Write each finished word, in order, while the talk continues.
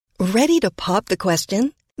Ready to pop the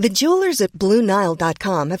question? The jewelers at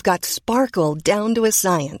BlueNile.com have got sparkle down to a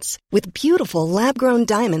science with beautiful lab-grown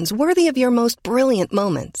diamonds worthy of your most brilliant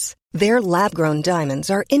moments. Their lab-grown diamonds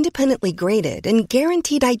are independently graded and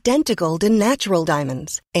guaranteed identical to natural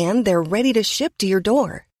diamonds, and they're ready to ship to your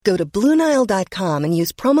door. Go to BlueNile.com and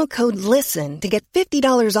use promo code LISTEN to get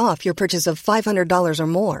 $50 off your purchase of $500 or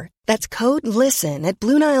more. That's code LISTEN at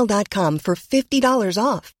BlueNile.com for $50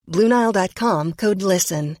 off. BlueNile.com, code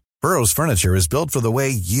LISTEN. Burrow's furniture is built for the way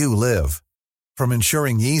you live. From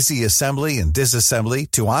ensuring easy assembly and disassembly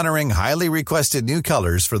to honoring highly requested new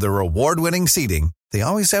colors for their award-winning seating, they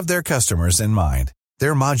always have their customers in mind.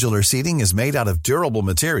 Their modular seating is made out of durable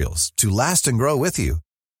materials to last and grow with you.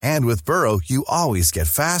 And with Burrow, you always get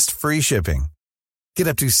fast, free shipping. Get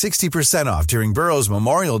up to 60% off during Burrow's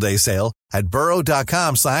Memorial Day sale at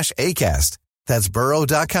burrow.com/ACAST. That's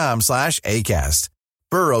burrow.com/ACAST.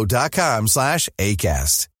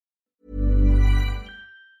 burrow.com/ACAST.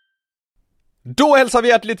 Då hälsar vi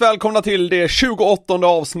hjärtligt välkomna till det 28:e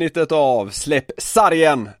avsnittet av Släpp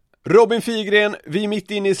sargen. Robin Figren, vi är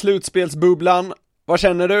mitt inne i slutspelsbubblan. Vad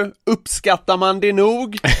känner du? Uppskattar man det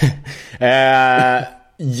nog?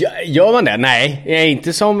 Gör man det? Nej,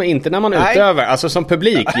 inte när man utövar. Alltså som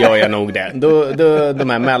publik gör jag nog det. Då, de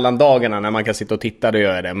här mellandagarna när man kan sitta och titta, då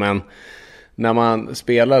gör jag det. Men när man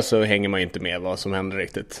spelar så hänger man inte med vad som händer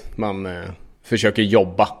riktigt. Man försöker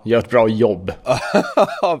jobba, gör ett bra jobb.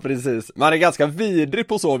 Ja, precis. Man är ganska vidrig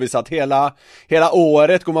på så vis att hela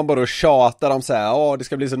året går man bara och tjatar om så här, det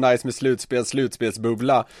ska bli så nice med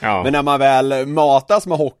slutspelsbubbla. Ja. Men när man väl matas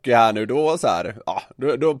med hockey här nu, då så här,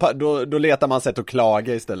 då letar man sätt att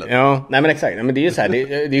klaga istället. Ja, nej men exakt. Men det är ju så här,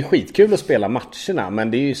 det är skitkul att spela matcherna,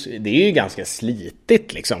 men det är ju ganska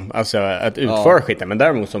slitigt liksom. Alltså att utföra skiten, men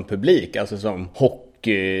däremot som publik, alltså som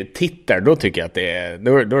tittar, då tycker jag att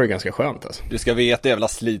då är det ganska skönt alltså. Du ska veta jävla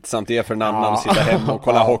slitsamt det är för en annan att sitta hemma och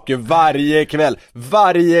kolla hockey varje kväll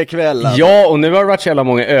alltså. Ja, och nu har det varit så jävla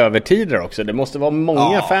många övertider också. Det måste vara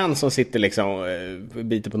många fans som sitter liksom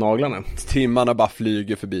biter på naglarna. Timmarna bara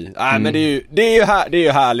flyger förbi. Nej, men det är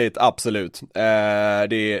ju härligt, absolut.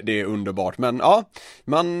 Det är underbart. Men ja,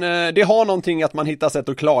 det har någonting att man hittar sätt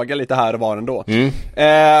att klaga lite här och var ändå.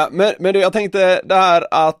 Men jag tänkte det här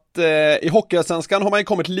att i Hockeyallsvenskan har man ju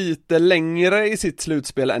kommit lite längre i sitt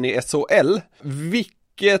slutspel än i SHL.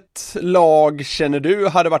 Vilket lag känner du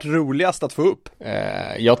hade varit roligast att få upp?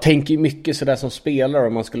 Jag tänker mycket sådär som spelare,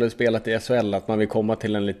 om man skulle spelat i SHL, att man vill komma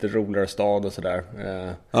till en lite roligare stad och sådär.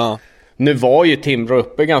 Nu var ju Timrå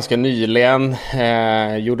uppe ganska nyligen.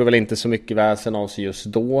 Gjorde väl inte så mycket väsen av sig just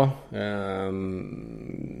då.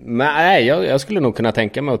 Men nej, jag skulle nog kunna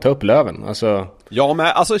tänka mig att ta upp Löven. Alltså... Ja, men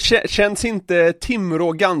alltså känns inte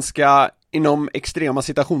Timrå ganska inom extrema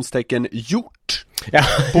citationstecken gjort? Ja.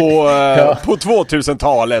 På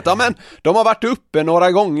 2000-talet. Ja, men de har varit uppe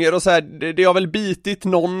några gånger och så här, det har väl bitit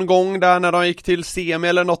någon gång där när de gick till semi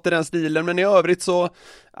eller något i den stilen, men i övrigt så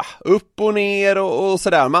upp och ner och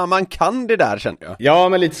sådär. Man kan det där, känner jag. Ja,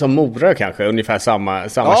 men lite som Mora kanske, ungefär samma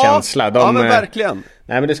känsla. Ja, men verkligen.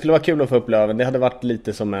 Nej, men det skulle vara kul att få upp Löven. Det hade varit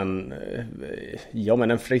lite som en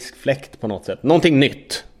frisk fläkt på något sätt. Någonting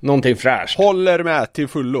nytt, någonting fräscht. Håller med till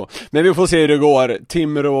fullo. Men vi får se hur det går.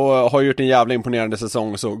 Timrå har gjort en jävla imponerande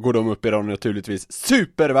säsong, så går de upp i dem naturligtvis.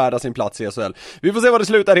 Supervärda sin plats i SHL. Vi får se vad det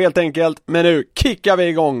slutar helt enkelt. Men nu kickar vi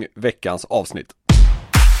igång veckans avsnitt.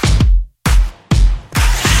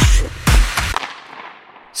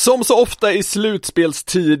 Som så ofta i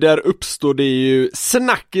slutspelstider uppstår det ju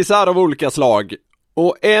snackisar av olika slag.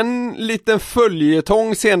 Och en liten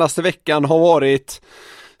följetong senaste veckan har varit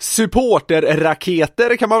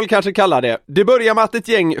supporterraketer, kan man väl kanske kalla det. Det börjar med att ett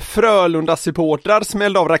gäng Frölunda-supportrar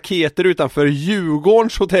smällde av raketer utanför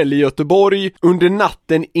Djurgårdens hotell i Göteborg under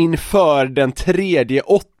natten inför den 3:e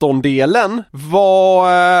åttondelen.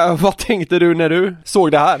 Vad tänkte du när du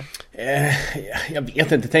såg det här? Jag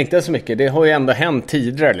vet inte, tänkte jag så mycket. Det har ju ändå hänt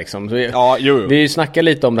tidigare liksom. Ja, vi snackar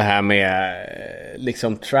lite om det här med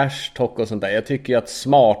liksom trash talk och sånt där. Jag tycker ju att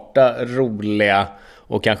smarta, roliga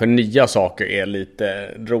och kanske nya saker är lite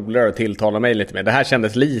roligare och tilltalar mig lite mer. Det här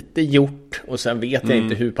kändes lite gjort, och sen vet jag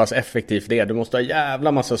inte hur pass effektivt det är. Du måste ha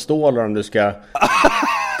jävla massa stålar om du ska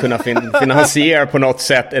kunna finansiera på något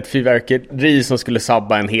sätt ett fyrverkeri som skulle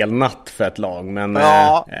sabba en hel natt för ett lag. Men det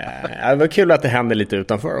var kul att det hände lite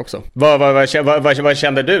utanför också. Vad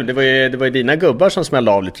kände du? Det var ju dina gubbar som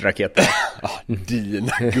smällde av lite raketer.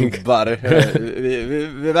 Dina gubbar.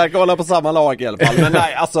 vi verkar hålla på samma lag i alla fall. Men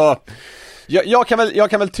nej, alltså... Jag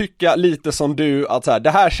kan väl tycka lite som du att så här, det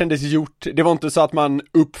här kändes gjort. Det var inte så att man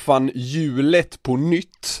uppfann hjulet på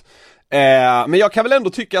nytt. Men jag kan väl ändå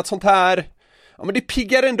tycka att sånt här, men det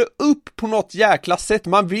piggar ändå upp på något jäkla sätt.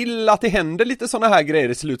 Man vill att det händer lite såna här grejer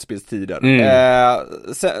i slutspelstider.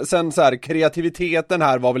 Sen så här, kreativiteten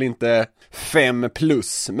här var väl inte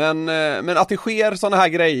 5+, men att det sker såna här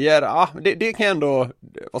grejer, det kan jag ändå,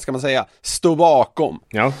 vad ska man säga, stå bakom.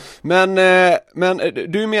 Ja. Men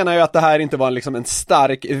du menar ju att det här inte var liksom en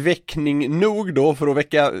stark väckning nog då för att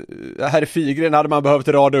väcka herr Figren. Hade man behövt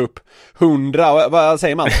rada upp 100, vad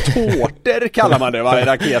säger man, tårter kallar man det, va, i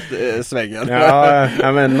raketsvängen.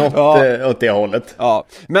 Ja, men något åt det hållet. Ja,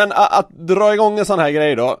 men att dra igång en sån här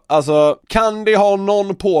grej då, alltså kan det ha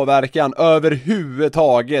någon påverkan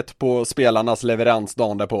överhuvudtaget på spelarnas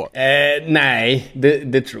leveransdagen därpå? Nej,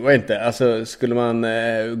 det tror jag inte. Alltså skulle man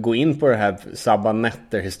gå in på det här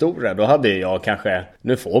Sabbanetter-historia, då hade jag kanske,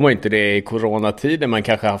 nu får man inte det i coronatiden, man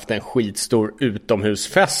kanske haft en skitstor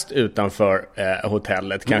utomhusfest utanför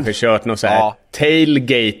hotellet, kanske kört någon så här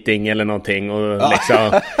tailgating eller någonting och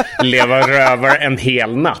liksom leva röver en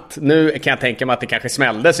hel natt. Nu kan jag tänka mig att det kanske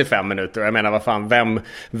smälldes i 5 minuter. Jag menar, vad fan,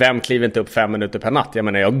 vem kliver inte upp 5 minuter per natt? Jag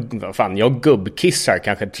menar, jag gubbkissar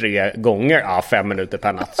kanske 3 gånger 5 minuter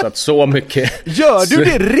per natt. Så att så mycket... Gör du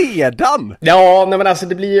det redan? Ja, nej, men alltså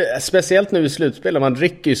det blir ju, speciellt nu i slutspel, man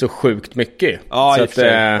dricker ju så sjukt mycket. Ja, så att,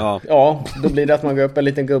 då blir det att man går upp en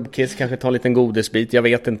liten gubbkiss, kanske tar en liten godisbit. Jag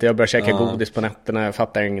vet inte, jag börjar käka godis på nätterna, jag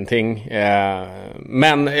fattar ingenting.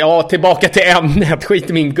 Men tillbaka till ämnet, skit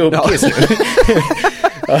i min gubbkiss nu.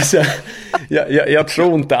 Alltså, jag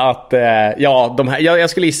tror inte att de här, jag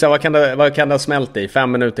skulle gissa, vad kan det ha smält i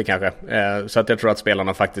 5 minuter kanske, så att jag tror att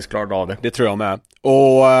spelarna faktiskt klarade av det. Det tror jag med.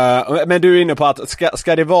 Men du är inne på att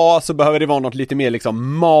ska det vara, så behöver det vara något lite mer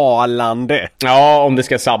liksom malande. Ja, om det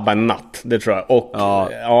ska sabba en natt, det tror jag.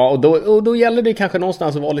 Och då gäller det kanske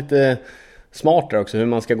någonstans att vara lite smartare också, hur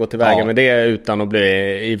man ska gå tillväga med det utan att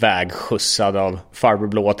bli ivägskjutsad av farbror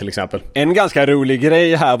Blå till exempel. En ganska rolig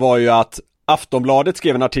grej här var ju att Aftonbladet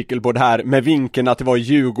skrev en artikel på det här med vinkeln att det var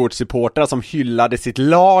Djurgårdssupportrar som hyllade sitt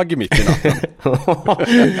lag mitt i natten.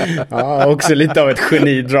 Också lite av ett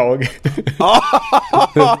genidrag.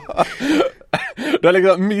 Du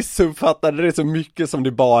liksom missuppfattade det så mycket som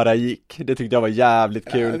det bara gick. Det tyckte jag var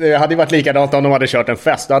jävligt kul. Det hade ju varit likadant om de hade kört en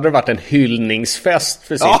fest. Då hade det varit en hyllningsfest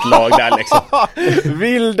för sitt lag där liksom.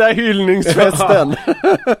 Vilda hyllningsfesten.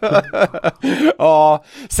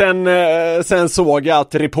 Sen såg jag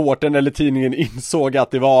att reportern eller tidningen insåg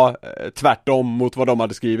att det var tvärtom mot vad de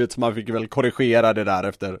hade skrivit. Så man fick väl korrigera det där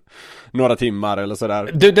efter några timmar eller sådär.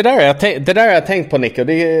 Du, det där har jag tänkt på, Nick, och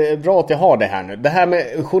det är bra att jag har det här nu. Det här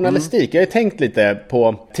med journalistik, jag har tänkt lite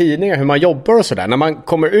på tidningar, hur man jobbar och sådär. När man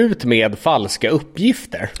kommer ut med falska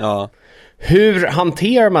uppgifter. Ja. Hur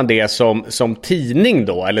hanterar man det som tidning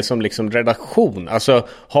då? Eller som liksom redaktion? Alltså,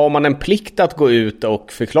 har man en plikt att gå ut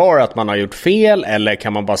och förklara att man har gjort fel? Eller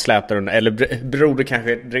kan man bara släta runt? Eller beror det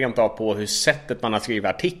kanske rent av på hur sättet man har skrivit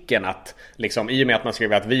artikeln? Att liksom, i och med att man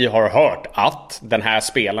skriver att vi har hört att den här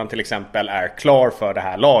spelaren till exempel är klar för det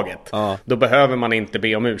här laget. Ja. Då behöver man inte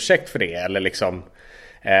be om ursäkt för det. Eller liksom...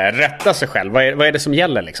 rätta sig själv. Vad är det som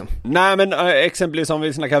gäller liksom? Nej, men exempelvis om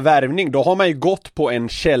vi snackar värvning, då har man ju gått på en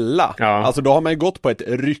källa. Ja. Alltså då har man ju gått på ett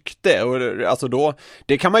rykte och alltså då,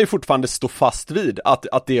 det kan man ju fortfarande stå fast vid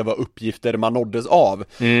att det var uppgifter man nåddes av.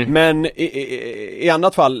 Men i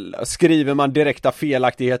annat fall, skriver man direkta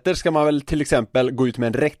felaktigheter ska man väl till exempel gå ut med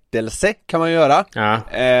en rättelse, kan man göra. Ja.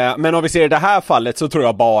 Men om vi ser i det här fallet så tror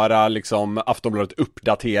jag bara liksom Aftonbladet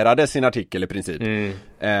uppdaterade sin artikel i princip.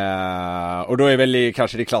 Och då är väl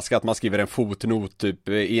kanske det klassiska att man skriver en fotnot typ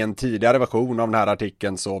i en tidigare version av den här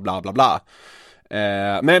artikeln, så bla bla bla.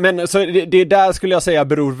 Men så det där skulle jag säga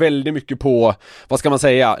beror väldigt mycket på, vad ska man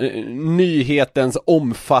säga, nyhetens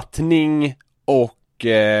omfattning och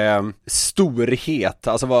storhet,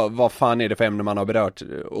 alltså vad fan är det för ämne man har berört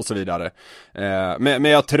och så vidare. Men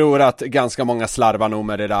jag tror att ganska många slarvar nog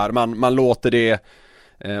med det där.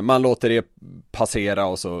 Man låter det passera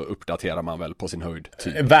och så uppdaterar man väl på sin höjd.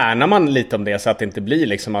 Värnar man lite om det så att det inte blir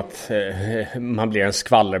liksom att man blir en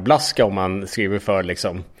skvallerblaska om man skriver för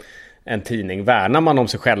liksom en tidning? Värnar man om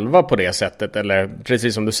sig själva på det sättet? Eller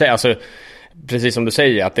precis som du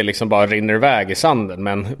säger att det liksom bara rinner iväg i sanden,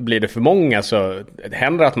 men blir det för många så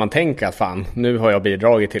händer att man tänker att fan, nu har jag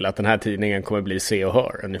bidragit till att den här tidningen kommer bli se och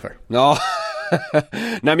hör ungefär. Ja.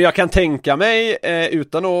 Nej, men jag kan tänka mig,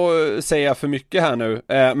 utan att säga för mycket här nu,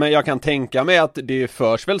 men jag kan tänka mig att det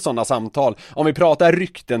förs väl sådana samtal. Om vi pratar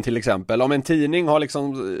rykten till exempel, om en tidning har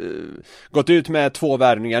liksom gått ut med 2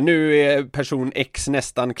 värvningar, nu är person X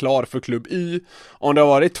nästan klar för klubb Y. Om det har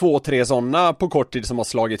varit 2-3 sådana på kort tid som har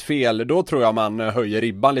slagit fel, då tror jag man höjer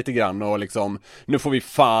ribban lite grann och liksom, nu får vi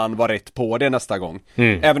fan vara rätt på det nästa gång.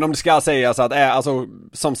 Även om det ska sägas att, alltså,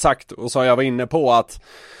 som sagt, och så har jag var inne på att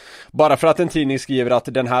bara för att en tidning skriver att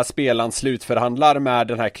den här spelaren slutförhandlar med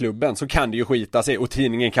den här klubben, så kan det ju skita sig och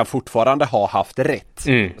tidningen kan fortfarande ha haft rätt.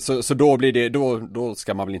 Så då blir det, då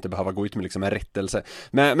ska man väl inte behöva gå ut med liksom en rättelse.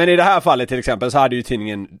 Men i det här fallet till exempel så hade ju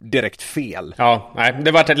tidningen direkt fel. Ja, nej,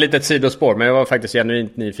 det var ett litet sidospår, men jag var faktiskt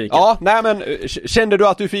genuint nyfiken. Ja, nej men kände du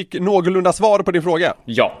att du fick någorlunda svar på din fråga?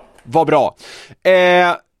 Ja. Vad bra.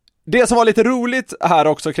 Det som var lite roligt här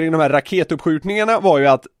också kring de här raketuppskjutningarna var ju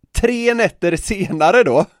att 3 nätter senare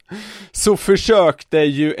då så försökte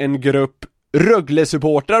ju en grupp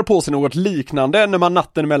Rögle-supportrar på sig något liknande när man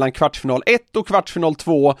natten mellan kvartsfinal 1 och kvartsfinal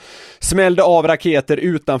 2 smällde av raketer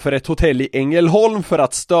utanför ett hotell i Ängelholm för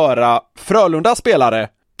att störa Frölunda spelare.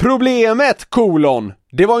 Problemet,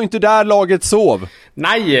 det var ju inte där laget sov.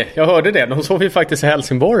 Nej, jag hörde det. De sov ju faktiskt i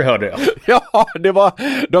Helsingborg, hörde jag. Ja,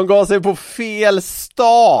 de gav sig på fel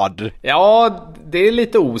stad. Ja, det är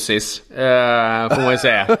lite osis, får man ju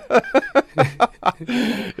säga.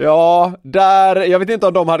 Ja, jag vet inte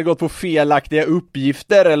om de hade gått på felaktiga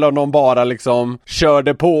uppgifter eller om de bara liksom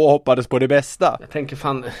körde på och hoppades på det bästa. Jag tänker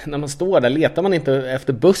fan, när man står där letar man inte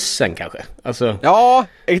efter bussen kanske? Alltså... Ja,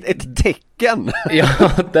 ett tecken. Ja,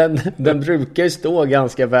 den brukar ju stå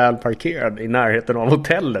ganska väl parkerad i närheten av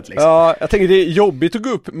hotellet liksom. Ja, jag tänker det är jobbigt att gå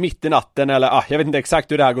upp mitt i natten eller jag vet inte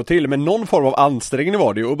exakt hur det här går till, men någon form av ansträngning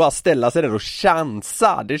var det ju, och bara ställa sig där och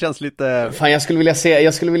chansa. Det känns lite... Fan, jag skulle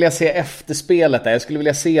vilja se efterspelet där. Jag skulle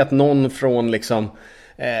vilja se att någon från liksom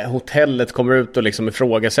hotellet kommer ut och liksom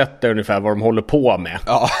ifrågasätter ungefär vad de håller på med.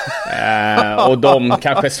 Ja. Och de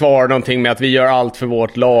kanske svarar någonting med att vi gör allt för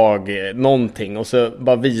vårt lag, någonting, och så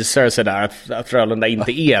bara visar det sig där att Frölunda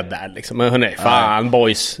inte är där liksom. Men hörni, fan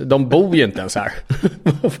boys, de bor ju inte ens här.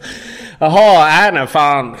 Jaha, nej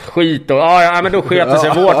fan, skit och men då sket det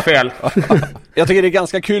sig vårt fel. Jag tycker det är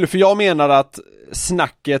ganska kul, för jag menar att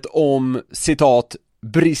snacket om citat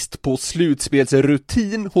brist på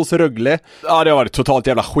slutspelsrutin hos Rögle. Ja, det har varit totalt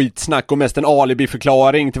jävla skitsnack och mest en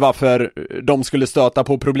alibi-förklaring till varför de skulle stöta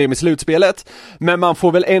på problem i slutspelet. Men man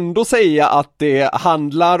får väl ändå säga att det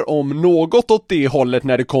handlar om något åt det hållet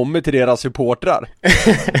när det kommer till deras supportrar.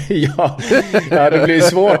 Ja, det blir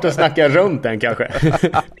svårt att snacka runt den kanske.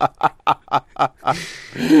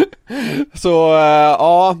 Så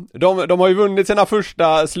ja, de har ju vunnit sina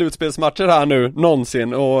första slutspelsmatcher här nu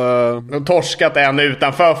någonsin och de torskat en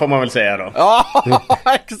utanför, får man väl säga då. Ja,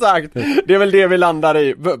 exakt. Det är väl det vi landar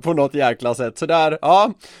i på något jäkla sätt. Så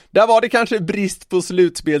där var det kanske brist på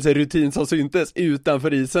slutspelsrutin som syntes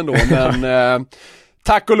utanför isen då, men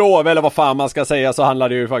tack och lov, eller vad fan man ska säga, så handlar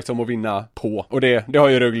det ju faktiskt om att vinna på. Och det har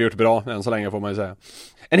ju Rögle gjort bra än så länge, får man ju säga.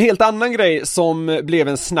 En helt annan grej som blev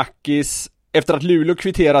en snackis efter att Luleå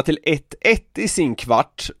kvitterade till 1-1 i sin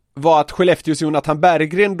kvart var att Skellefteås Jonathan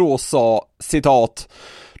Berggren då sa, citat: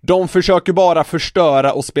 de försöker bara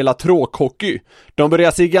förstöra och spela tråkhockey. De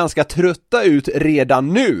börjar se ganska trötta ut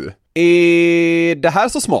redan nu. Är det här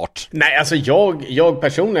så smart? Nej, alltså jag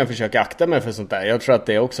personligen försöker akta mig för sånt där. Jag tror att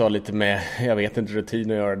det också har lite med, jag vet inte,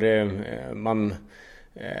 rutin att göra.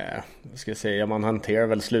 Man hanterar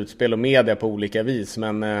väl slutspel och media på olika vis,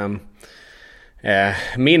 men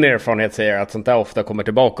min erfarenhet säger att sånt där ofta kommer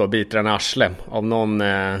tillbaka och biter en arsle av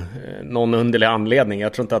någon underlig anledning.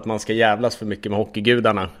 Jag tror inte att man ska jävlas för mycket med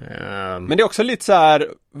hockeygudarna. Men det är också lite så här,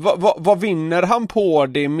 vad vinner han på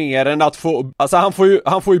det mer än att få, alltså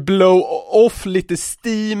han får ju blow off lite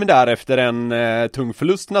steam där efter en tung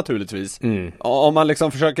förlust naturligtvis. Om man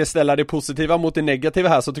liksom försöker ställa det positiva mot det negativa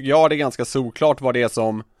här, så tycker jag det är ganska såklart vad det är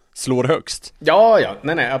som slår högst. Ja,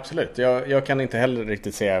 nej, absolut. Jag kan inte heller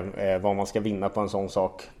riktigt se vad man ska vinna på en sån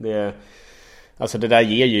sak. Alltså det där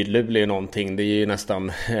ger ju Luleå någonting. Det är ju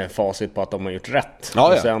nästan facit på att de har gjort rätt.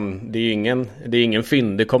 Ja. Och sen, det är ingen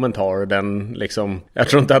fyndig kommentar. Den liksom, jag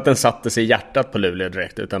tror inte att den satte sig i hjärtat på Luleå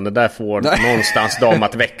direkt, utan det där får någonstans dem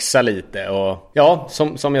att växa lite. Och ja,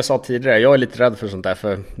 som jag sa tidigare, jag är lite rädd för sånt där,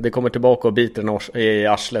 för det kommer tillbaka och biter i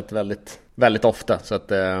arslet väldigt, väldigt ofta. Så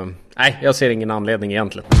att nej, jag ser ingen anledning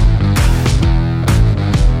egentligen.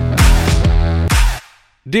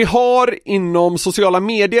 Det har inom sociala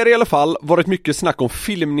medier i alla fall varit mycket snack om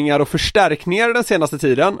filmningar och förstärkningar den senaste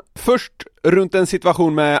tiden. Först runt en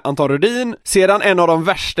situation med Anton Rödin, sedan en av de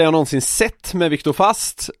värsta jag någonsin sett med Viktor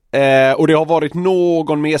Fast, och det har varit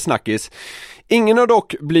någon mer snackis. Ingen har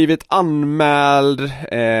dock blivit anmäld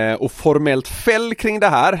och formellt fälld kring det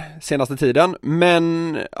här senaste tiden,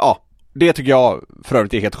 men ja, det tycker jag för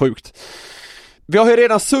övrigt är helt sjukt. Vi har ju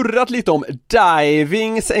redan surrat lite om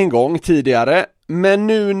divings en gång tidigare, men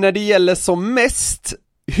nu när det gäller som mest,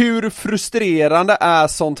 hur frustrerande är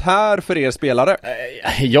sånt här för er spelare?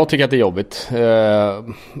 Jag tycker att det är jobbigt.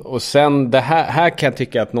 Och sen det här kan jag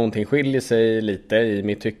tycka att någonting skiljer sig lite i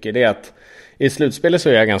mitt tycke. Det är att i slutspelet så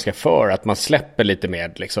är jag ganska för att man släpper lite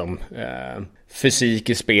mer liksom, fysik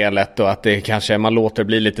i spelet och att det kanske man låter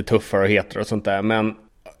bli lite tuffare och hetare och sånt där. Men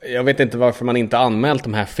jag vet inte varför man inte anmält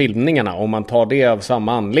de här filmningarna om man tar det av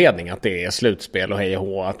samma anledning, att det är slutspel och hej och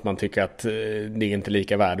hå, att man tycker att det är inte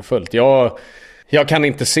lika värdefullt. Jag kan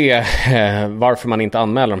inte se varför man inte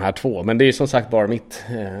anmäler de här två. Men det är ju som sagt bara mitt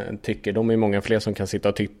tycke. De är många fler som kan sitta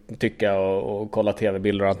och tycka och kolla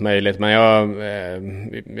tv-bilder och allt möjligt. Men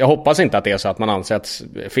jag hoppas inte att det är så att man anser att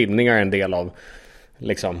filmningar är en del av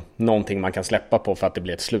liksom någonting man kan släppa på för att det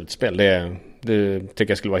blir ett slutspel. Det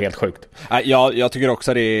tycker jag skulle vara helt sjukt. Jag tycker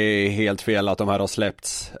också det är helt fel att de här har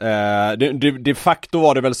släppts. De facto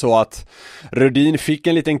var det väl så att Rödin fick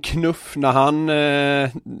en liten knuff när han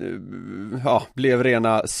blev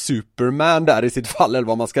rena Superman där i sitt fall, eller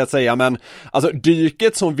vad man ska säga. Men alltså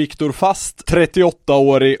dyket som Viktor Fast,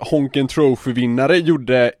 38-årig Honken Trophy-vinnare,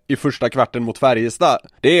 gjorde i första kvarten mot Färjestad,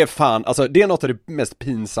 det är fan, alltså det är något av det mest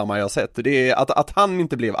pinsamma jag sett. Det är att han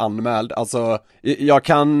inte blev anmäld. Alltså jag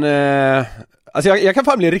kan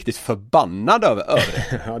fan bli riktigt förbannad över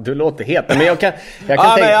det. Ja, du låter het. Men jag kan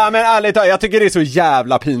men ärligt, jag tycker det är så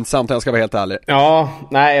jävla pinsamt, jag ska vara helt ärlig. Ja,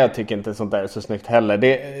 nej, jag tycker inte sånt där är så snyggt heller.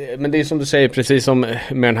 Men det är som du säger, precis som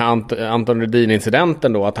med den här Anton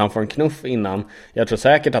Rödin-incidenten då, att han får en knuff innan. Jag tror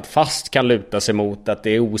säkert att Fast kan luta sig mot att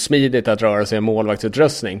det är osmidigt att röra sig i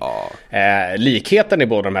målvaktsutrustning. Ja. Likheten i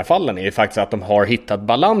båda de här fallen är ju faktiskt att de har hittat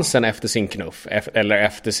balansen efter sin knuff, eller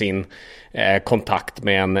efter sin kontakt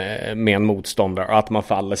med en motståndare, och att man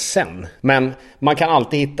faller sen. Men man kan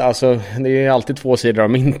alltid hitta, alltså det är alltid två sidor av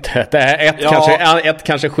myntet. Ett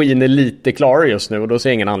kanske skiner lite klarare just nu, och då ser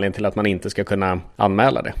jag ingen anledning till att man inte ska kunna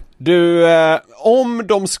anmäla det. Du, om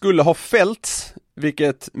de skulle ha fällts,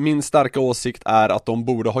 vilket min starka åsikt är att de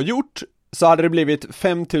borde ha gjort, så hade det blivit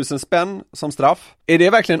 5 000 spänn som straff. Är det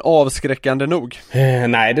verkligen avskräckande nog?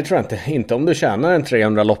 Nej, det tror jag inte. Inte om du tjänar en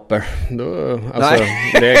 300 lopper. Då, alltså,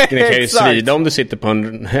 det kan ju svida om du sitter på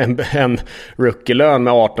en rookie-lön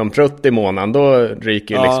med 18 prutt i månaden. Då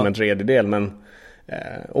ryker ju liksom en tredjedel. Men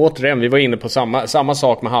återigen, vi var inne på samma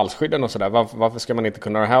sak med halsskydden och sådär. Varför ska man inte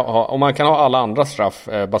kunna ha, om man kan ha alla andra straff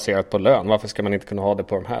baserat på lön, varför ska man inte kunna ha det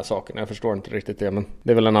på de här sakerna? Jag förstår inte riktigt det, men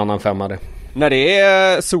det är väl en annan femma det. När det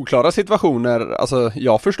är solklara situationer, alltså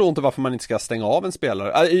jag förstår inte varför man inte ska stänga av en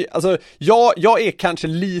spelare. Alltså jag är kanske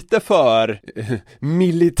lite för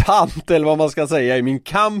militant, eller vad man ska säga, i min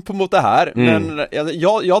kamp mot det här. Men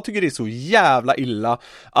jag tycker det är så jävla illa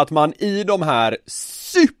att man i de här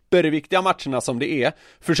superviktiga matcherna som det är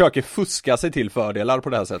försöker fuska sig till fördelar på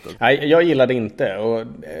det här sättet. Nej, jag gillar det inte. Och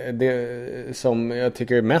det som jag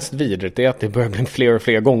tycker är mest vidrigt är att det börjar bli fler och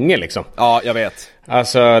fler gånger liksom. Ja, jag vet.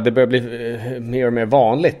 Alltså det börjar bli mer och mer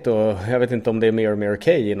vanligt, och jag vet inte om det är mer och mer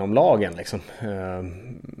okej inom lagen liksom.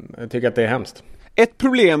 Jag tycker att det är hemskt. Ett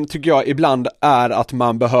problem tycker jag ibland är att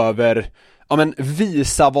man behöver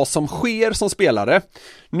visa vad som sker som spelare.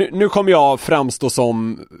 Nu kommer jag framstå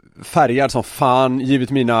som färgad som fan, givet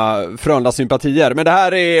mina Frölunda-sympatier. Men det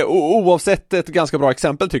här är oavsett ett ganska bra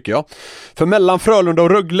exempel tycker jag. För mellan Frölunda och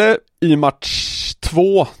Rögle i match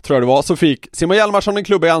 2, tror jag det var, så fick Simon Hjalmarsson en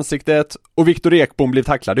klubba i ansiktet och Viktor Ekbom blev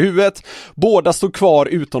tacklad i huvudet. Båda stod kvar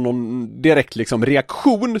utan någon direkt liksom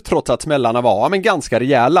reaktion, trots att smällarna var ganska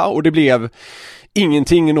rejäla, och det blev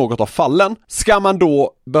ingenting i något av fallen. Ska man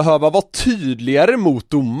då behöva vara tydligare mot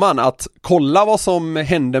domaren att kolla vad som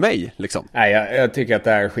hände mig liksom? Nej, jag tycker att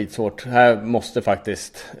det här är skitsvårt. Här måste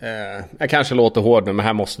faktiskt jag kanske låter hård nu, men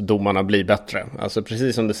här måste domarna bli bättre. Alltså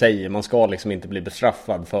precis som du säger, man ska liksom inte bli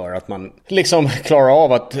bestraffad för att man liksom klarar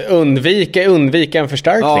av att undvika en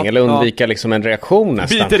förstärkning, eller undvika liksom en reaktion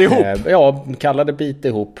nästan. Biter ihop. Ja, kalla det bit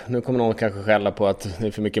ihop. Nu kommer någon kanske skälla på att det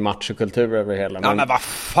är för mycket machokultur över hela. Men... Ja, men vad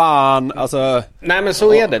fan, alltså... Nej, men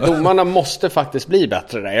så är det. Domarna måste faktiskt bli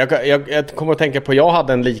bättre där. Jag kommer att tänka på, jag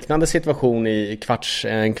hade en liknande situation i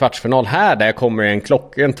en kvartsfinal här, där jag kommer i en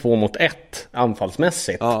klockren 2-1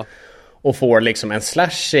 anfallsmässigt. Ja. Och får liksom en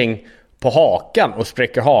slashing på hakan och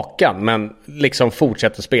spräcker hakan, men liksom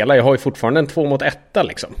fortsätter spela. Jag har ju fortfarande en 2-1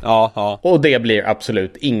 liksom. Ja. Och det blir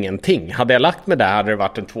absolut ingenting. Hade jag lagt med det hade det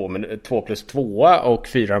varit en 2+2 och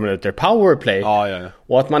 4 minuter powerplay. Ja.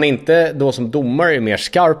 Och att man inte då som domare är mer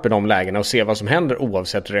skarp i de lägena och ser vad som händer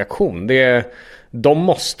oavsett reaktion. De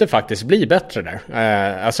måste faktiskt bli bättre där.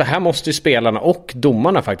 Alltså här måste ju spelarna och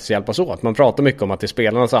domarna faktiskt hjälpas åt. Man pratar mycket om att det är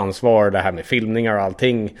spelarnas ansvar, det här med filmningar och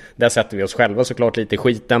allting. Där sätter vi oss själva såklart lite i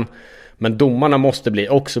skiten. Men domarna måste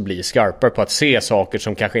också bli skarpare på att se saker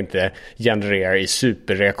som kanske inte genererar i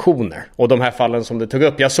superreaktioner. Och de här fallen som du tog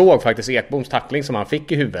upp, jag såg faktiskt Ekboms tackling som han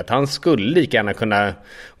fick i huvudet. Han skulle lika gärna kunna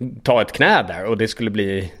ta ett knä där, och det skulle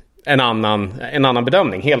bli en annan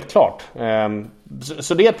bedömning, helt klart.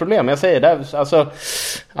 Så det är ett problem, jag säger det. Alltså,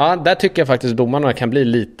 ja, där tycker jag faktiskt domarna kan bli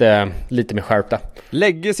lite mer skärpta.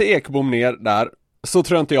 Lägger sig Ekbom ner där, så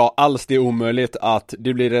tror inte jag alls det är omöjligt att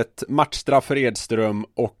det blir ett matchstraff för Edström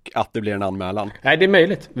och att det blir en anmälan. Nej, det är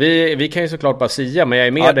möjligt. Vi kan ju såklart bara sia, men jag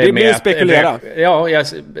är med dig det med blir spekulera.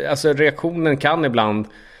 Alltså reaktionen kan ibland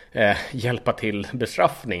hjälpa till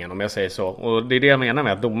bestraffningen, om jag säger så. Och det är det jag menar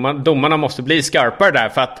med att domarna måste bli skarpare där,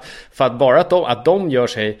 för att bara att de gör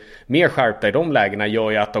sig mer skärpta i de lägena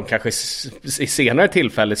gör ju att de kanske i senare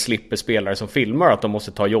tillfälle slipper spelare som filmar, att de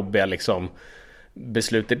måste ta jobbiga liksom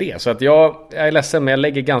beslut i det. Så att jag är ledsen, men jag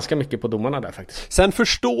lägger ganska mycket på domarna där faktiskt. Sen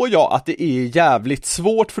förstår jag att det är jävligt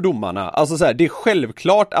svårt för domarna. Alltså så här, det är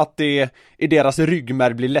självklart att det i deras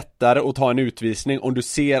ryggmärg blir lättare att ta en utvisning om du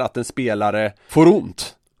ser att en spelare får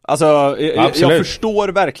ont. Alltså, jag förstår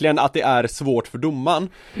verkligen att det är svårt för domaren.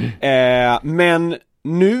 Men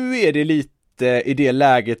nu är det lite i det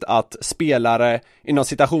läget att spelare inom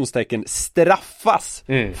citationstecken straffas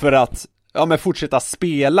för att fortsätta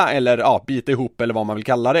spela eller bita ihop eller vad man vill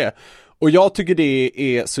kalla det. Och jag tycker det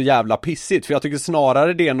är så jävla pissigt, för jag tycker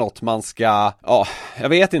snarare det är något man ska, jag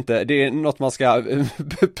vet inte, det är något man ska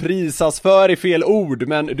prisas för i fel ord,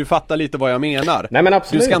 men du fattar lite vad jag menar. Nej, men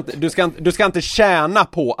absolut. Du ska inte tjäna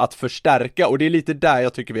på att förstärka, och det är lite där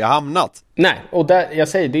jag tycker vi har hamnat. Nej, och där, jag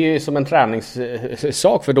säger, det är ju som en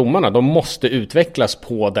träningssak för domarna. De måste utvecklas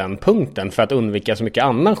på den punkten för att undvika så mycket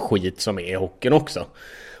annan skit som är i hockeyn också.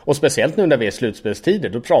 Och speciellt nu när vi är slutspelstider,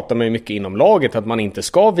 då pratar man ju mycket inom laget att man inte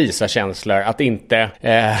ska visa känslor, att inte,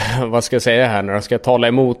 vad ska jag säga här när jag ska tala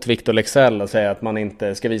emot Victor Leksell och säga att man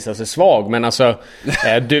inte ska visa sig svag. Men alltså,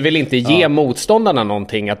 du vill inte ge motståndarna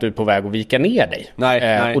någonting att du är på väg att vika ner dig.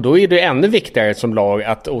 Nej. Och då är det ännu viktigare som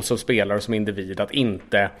lag och som spelare och som individ att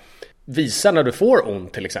inte visa när du får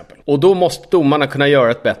ont till exempel. Och då måste domarna kunna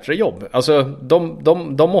göra ett bättre jobb. Alltså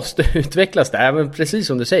de måste utvecklas där. Även precis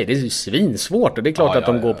som du säger, det är ju svinsvårt. Och det är klart att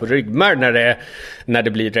de går på ryggmärg när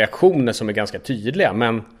det blir reaktioner som är ganska tydliga.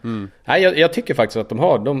 Men jag tycker faktiskt att de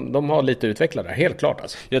har lite utvecklat där, helt klart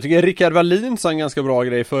alltså. Jag tycker Rickard Wallin sa en ganska bra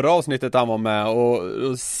grej i förra avsnittet han var med,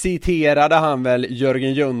 och citerade han väl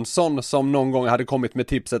Jörgen Jönsson som någon gång hade kommit med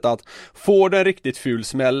tipset att får det en riktigt ful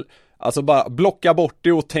smäll, alltså bara blocka bort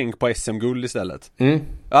det och tänk på SM-guld istället.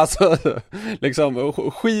 Alltså liksom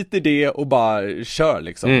skit i det och bara kör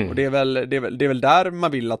liksom. Och det är väl där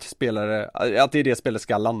man vill att spelare, att det är det spelet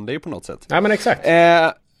ska landa i på något sätt. Ja, men exakt.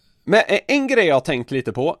 Men en grej jag har tänkt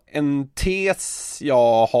lite på, en tes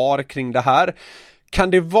jag har kring det här.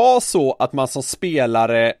 Kan det vara så att man som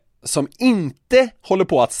spelare som inte håller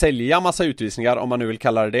på att sälja massa utvisningar, om man nu vill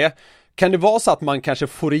kalla det, kan det vara så att man kanske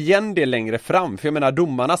får igen det längre fram? För jag menar,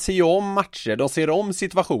 domarna ser ju om matcher, de ser om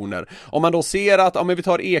situationer. Om man då ser att, om vi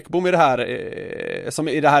tar Ekbom i det här, som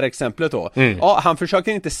i det här exemplet då. Han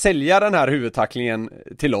försöker inte sälja den här huvudtacklingen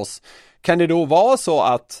till oss. Kan det då vara så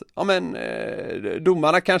att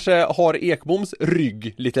domarna kanske har Ekboms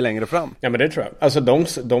rygg lite längre fram? Ja, men det tror jag. Alltså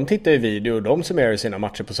de tittar i video och de summerar sina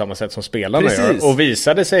matcher på samma sätt som spelarna gör. Och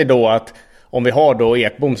visade sig då att, om vi har då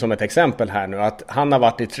Ekbom som ett exempel här nu, att han har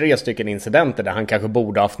varit i 3 stycken incidenter där han kanske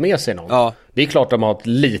borde ha haft med sig någon. Ja. Det är klart att de har ett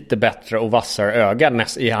lite bättre och vassare öga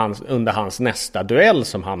under hans nästa duell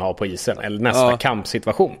som han har på isen, eller nästa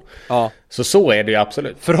kampsituation. Ja. Så är det ju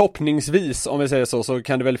absolut. Förhoppningsvis, om vi säger så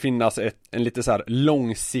kan det väl finnas en lite så här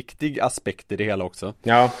långsiktig aspekt i det hela också.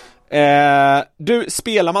 Ja. Du,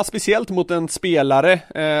 spelar man speciellt mot en spelare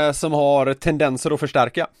som har tendenser att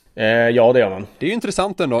förstärka? Ja, det gör man. Det är ju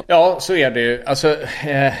intressant ändå. Ja, så är det ju. Alltså,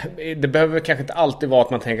 det behöver kanske inte alltid vara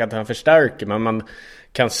att man tänker att han förstärker, men man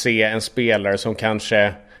kan se en spelare som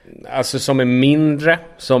kanske, alltså som är mindre,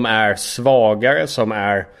 som är svagare, som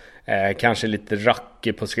är kanske lite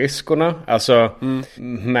rackig på skridskorna. Alltså,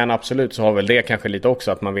 men absolut så har väl det kanske lite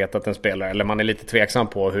också att man vet att en spelare, eller man är lite tveksam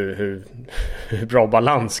på hur bra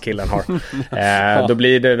balans killen har. Då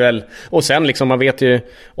blir det väl, och sen liksom man vet ju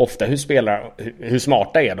ofta hur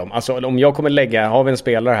smarta är de. Alltså om jag kommer har vi en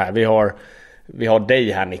spelare här, vi har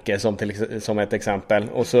dig här, Nicke, som ett exempel.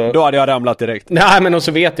 Och så, då hade jag ramlat direkt. Nej, men och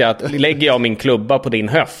så vet jag att lägger jag min klubba på din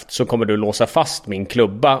höft så kommer du låsa fast min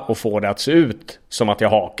klubba och få det att se ut som att jag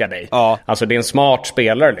hakar dig. Ja. Alltså det är en smart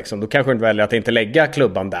spelare liksom. Då kanske du inte väljer att inte lägga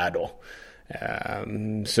klubban där då.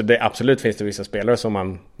 Så det absolut finns det vissa spelare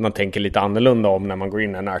som man tänker lite annorlunda om när man går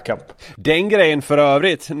in i en närkamp. Den grejen för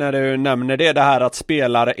övrigt, när du nämner det här att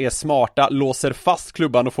spelare är smarta, låser fast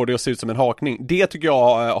klubban och får det att se ut som en hakning, det tycker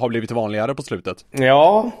jag har blivit vanligare på slutet.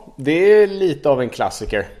 Ja, det är lite av en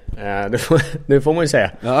klassiker. Det får man ju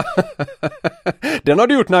säga. Ja. Den har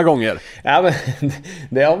du gjort några gånger. Ja, men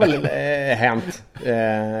det har väl hänt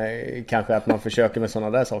kanske att man försöker med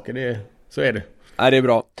sådana där saker. Så är det. det är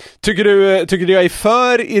bra. Tycker du jag är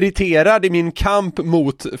för irriterad i min kamp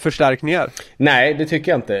mot förstärkningar? Nej, det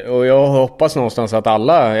tycker jag inte. Och jag hoppas någonstans att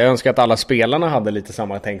jag önskar att alla spelarna hade lite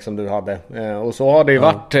samma tänk som du hade. Och så har det ju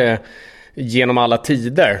varit genom alla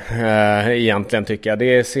tider egentligen, tycker jag. Det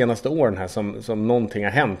är senaste åren här som någonting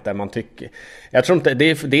har hänt där man tycker... Jag tror inte,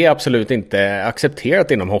 det är absolut inte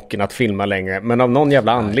accepterat inom hockeyn att filma längre, men av någon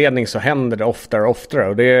jävla anledning så händer det oftare och oftare.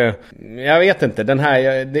 Och det, jag vet inte,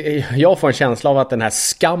 jag får en känsla av att den här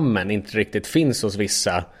skammen inte riktigt finns hos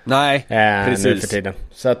vissa. Nej, precis. Nu för tiden.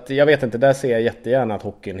 Så att jag vet inte, där ser jag jättegärna att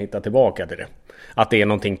hockeyn hittar tillbaka till det. Att det är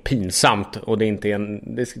någonting pinsamt och det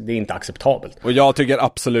är inte acceptabelt. Och jag tycker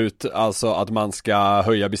absolut alltså att man ska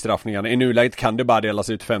höja bestraffningarna. I nuläget kan det bara delas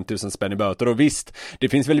ut 5 000 spänn i böter. Och visst, det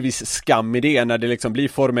finns väl viss skam i det när det liksom blir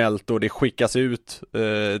formellt och det skickas ut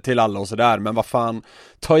till alla och sådär. Men vad fan,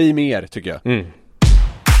 ta i mer tycker jag.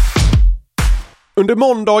 Under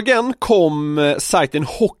måndagen kom sajten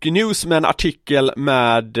Hockey News med en artikel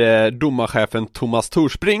med domarchefen Thomas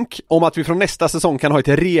Torsbrink om att vi från nästa säsong kan ha ett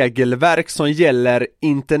regelverk som gäller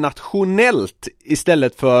internationellt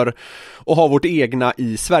istället för att ha vårt egna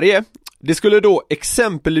i Sverige. Det skulle då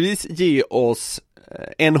exempelvis ge oss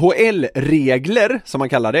NHL-regler, som man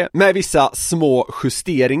kallar det, med vissa små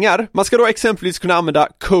justeringar. Man ska då exempelvis kunna använda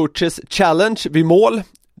coaches challenge vid mål.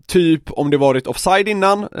 Typ om det varit offside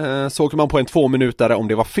innan så åker man på en 2-minutare om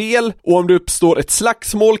det var fel. Och om det uppstår ett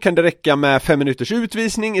slagsmål kan det räcka med 5 minuters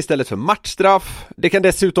utvisning istället för matchstraff. Det kan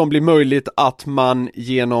dessutom bli möjligt att man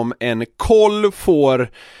genom en koll får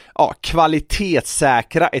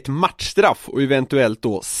kvalitetssäkra ett matchstraff och eventuellt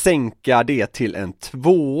då sänka det till en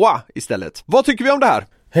 2 istället. Vad tycker vi om det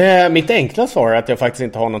här? Mitt enkla svar är att jag faktiskt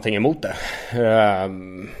inte har någonting emot det.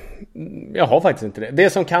 Jag har faktiskt inte det. Det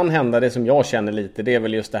som kan hända, det som jag känner lite, det är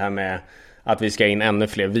väl just det här med att vi ska in ännu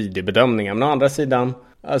fler videobedömningar. Men å andra sidan,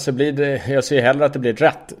 alltså jag ser hellre att det blir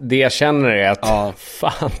rätt. Det jag känner är att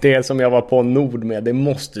fan, det som jag var på Nord med, det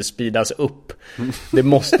måste speedas upp. Det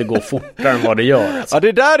måste gå fortare än vad det gör. Alltså. Ja,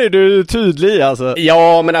 det där är du tydlig alltså.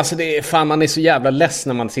 Ja, men alltså man är så jävla less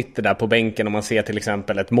när man sitter där på bänken och man ser till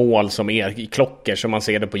exempel ett mål som är i klockor, så man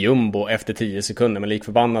ser det på jumbo efter 10 sekunder, men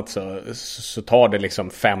likförbannat så tar det liksom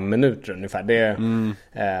 5 minuter ungefär.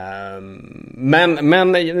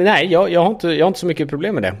 Men nej, jag har inte så mycket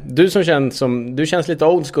problem med det. Du känns lite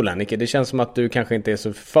old school, Annika. Det känns som att du kanske inte är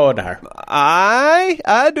så för det här.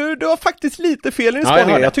 Nej, du har faktiskt lite fel i din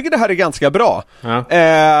spaning. Jag tycker det här är ganska bra. Ja.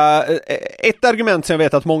 Ett argument som jag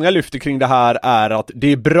vet att många lyfter kring det här är att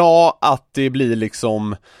det är bra att det blir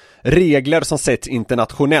liksom regler som sätts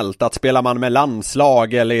internationellt. Att spelar man med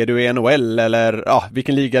landslag eller är du i NHL eller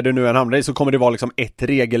vilken liga du nu än hamnar i, så kommer det vara liksom ett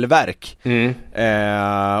regelverk.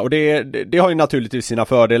 Och det har ju naturligtvis sina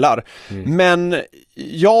fördelar. Men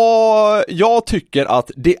jag tycker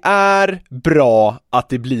att det är bra att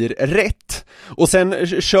det blir rätt. Och sen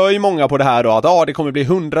kör ju många på det här då, att det kommer bli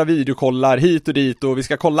 100 videokollar hit och dit och vi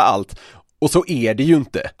ska kolla allt. Och så är det ju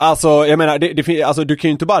inte. Alltså, jag menar, alltså, du kan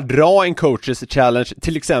ju inte bara dra en coaches challenge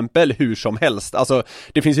till exempel hur som helst. Alltså,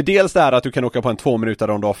 det finns ju dels det här att du kan åka på en 2 minuter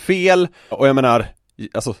om du har fel. Och jag menar,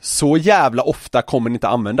 alltså, så jävla ofta kommer det inte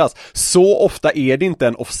användas. Så ofta är det inte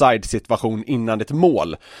en offside-situation innan ett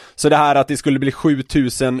mål. Så det här att det skulle bli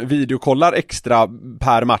 7000 videokollar extra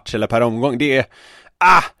per match eller per omgång, det är...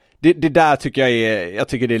 Det där tycker jag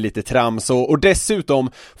tycker det är lite trams. Och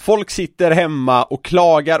dessutom, folk sitter hemma och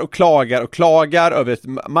klagar över ett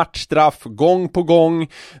matchstraff gång på gång.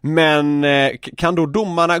 Men kan då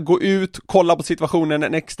domarna gå ut, kolla på situationen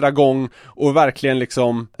en extra gång och verkligen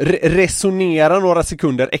liksom resonera några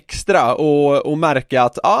sekunder extra och märka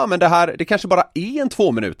att men det kanske bara är en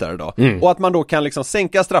 2 minuter då. Och att man då kan liksom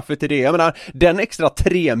sänka straffet till det. Jag menar, den extra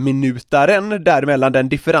 3 minutaren däremellan, den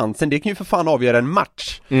differensen, det kan ju för fan avgöra en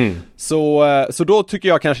match. Så då tycker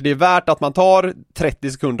jag kanske det är värt att man tar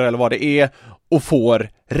 30 sekunder eller vad det är och får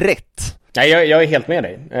rätt. Nej, jag är helt med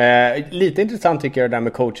dig. Lite intressant tycker jag det där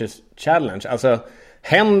med coaches challenge. Alltså,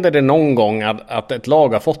 händer det någon gång att ett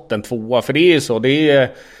lag har fått en 2? För det är ju så, det är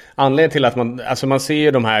anledningen till att man ser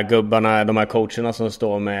ju de här gubbarna, de här coacherna som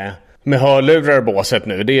står med hörlurar i båset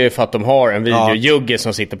nu. Det är för att de har en videojugge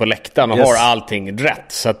som sitter på läktaren och har allting rätt.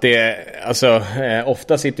 Så att det, alltså,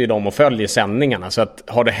 ofta sitter ju de och följer sändningarna. Så att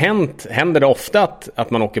händer det ofta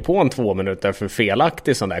att man åker på en 2 minuter för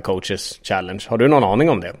felaktig sån där coaches challenge? Har du någon aning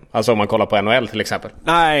om det? Alltså om man kollar på NHL till exempel.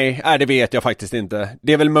 Nej, det vet jag faktiskt inte.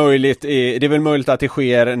 Det är väl möjligt att det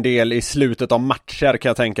sker en del i slutet av matcher, kan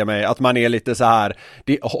jag tänka mig. Att man är lite så här,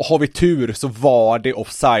 har vi tur så var det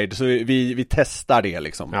offside. Så vi testar det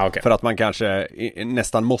liksom. Ja, okay. För att man kanske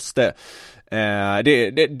nästan måste.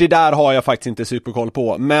 Det där har jag faktiskt inte superkoll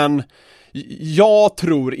på. Men jag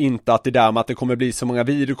tror inte att det där med att det kommer bli så många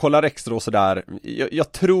videokollar extra och sådär,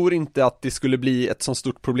 jag tror inte att det skulle bli ett så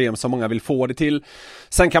stort problem som många vill få det till.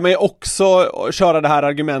 Sen kan man ju också köra det här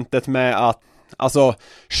argumentet med att alltså,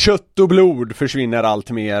 kött och blod försvinner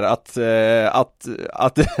allt mer, att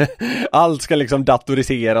allt ska liksom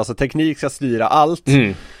datoriseras och teknik ska styra allt.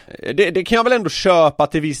 Det kan jag väl ändå köpa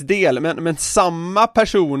till viss del, men samma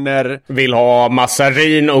personer vill ha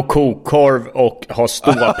massarin och kokkorv och ha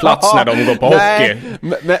ståplats när de går på hockey.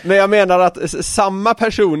 Men jag menar att samma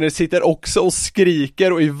personer sitter också och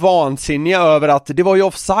skriker och är vansinniga över att det var ju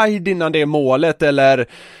offside innan det målet, eller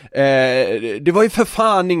det var ju för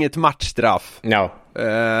fan inget matchstraff. Ja.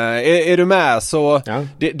 Är du med? Så ja.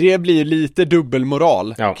 Det blir lite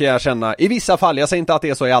dubbelmoral, kan jag känna. I vissa fall, jag säger inte att det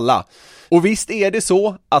är så i alla. Och visst är det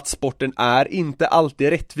så att sporten är inte alltid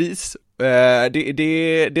rättvis.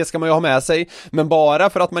 Det ska man ju ha med sig. Men bara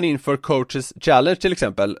för att man inför Coaches Challenge till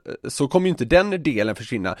exempel, så kommer ju inte den delen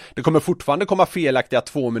försvinna. Det kommer fortfarande komma felaktiga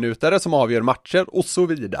 2 minuter som avgör matcher och så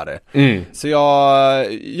vidare. Så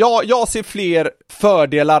jag ser fler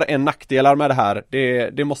fördelar än nackdelar med det här.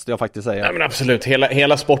 Det måste jag faktiskt säga. Ja, men absolut,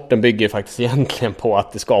 hela sporten bygger faktiskt egentligen på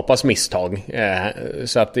att det skapas misstag.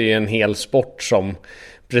 Så att det är en hel sport som,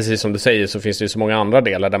 precis som du säger, så finns det ju så många andra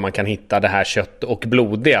delar där man kan hitta det här kött och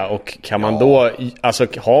blodiga, och kan man då, alltså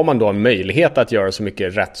har man då en möjlighet att göra så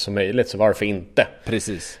mycket rätt som möjligt, så varför inte?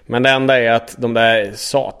 Precis. Men det enda är att de där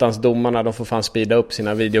satansdomarna, de får fan speeda upp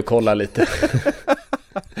sina videokollar lite.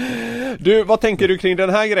 Du, vad tänker du kring den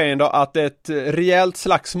här grejen då? Att ett rejält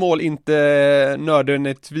slagsmål inte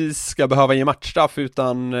nödvändigtvis ska behöva ge matchstraff,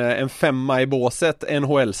 utan en 5 i båset,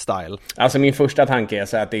 NHL-style. Alltså min första tanke är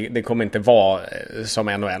så att det kommer inte vara som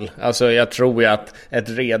NHL. Alltså jag tror ju att ett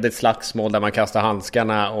redigt slagsmål där man kastar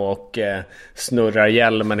handskarna och snurrar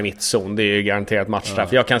hjälmen i mittzon, det är ju garanterat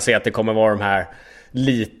matchstraff. Jag kan se att det kommer vara de här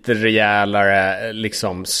lite rejälare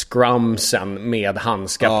liksom scrumsen med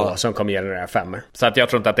handskar på som kommer ge den där 5. Så att jag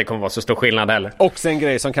tror inte att det kommer vara så stor skillnad heller. Också en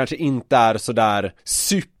grej som kanske inte är så där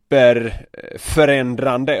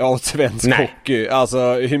superförändrande av svensk hockey.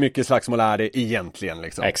 Alltså hur mycket slagsmål är det egentligen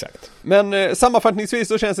liksom. Exakt. Men sammanfattningsvis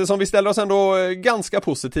så känns det som vi ställer oss ändå ganska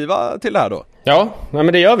positiva till det här då. Ja, men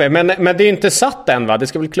det gör vi. Men det är inte satt än, va? Det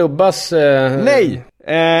ska väl klubbas? Nej!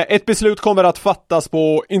 Ett beslut kommer att fattas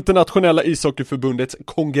på Internationella ishockeyförbundets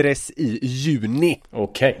kongress i juni.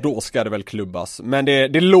 Okej. Då ska det väl klubbas. Men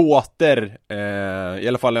det låter, i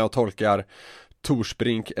alla fall när jag tolkar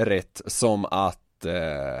Torsbrink rätt, som att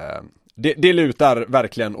det lutar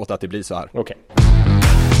verkligen åt att det blir så här. Okej.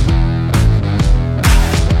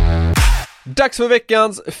 Dags för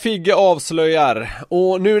veckans Figge avslöjar.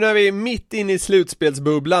 Och nu när vi är mitt inne i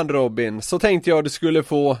slutspelsbubblan, Robin, så tänkte jag att du skulle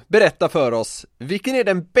få berätta för oss, vilken är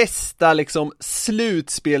den bästa liksom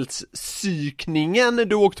slutspelspsykningen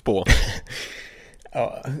du åkt på?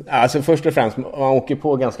 Ja, alltså först och främst, man åker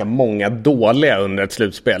på ganska många dåliga under ett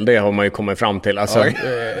slutspel. Det har man ju kommit fram till. Alltså,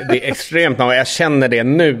 det är extremt många. Jag känner det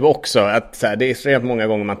nu också, att så här, det är extremt många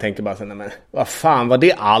gånger man tänker bara så här, men vad fan, var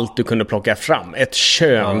det allt du kunde plocka fram? Ett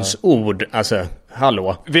könsord, alltså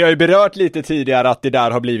hallå. Vi har ju berört lite tidigare att det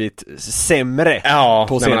där har blivit sämre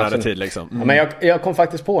på senare tid liksom. Ja, men jag kom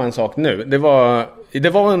faktiskt på en sak nu. Det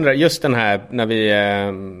var under just den här, när vi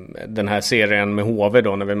den här serien med HV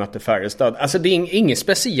då, när vi mötte Färjestad. Alltså det är inget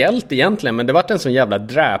speciellt egentligen, men det var en sån jävla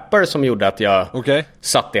dräper som gjorde att jag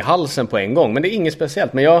satt i halsen på en gång. Men det är inget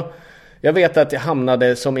speciellt. Men jag vet att jag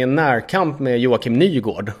hamnade som i en närkamp med Joakim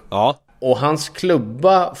Nygård. Ja. Och hans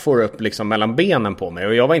klubba får upp liksom mellan benen på mig.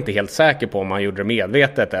 Och jag var inte helt säker på om han gjorde det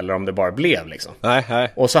medvetet eller om det bara blev liksom. Nej.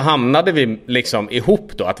 Och så hamnade vi liksom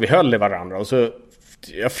ihop då, att vi höll i varandra. Och så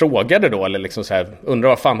jag frågade då, eller liksom så här, undrar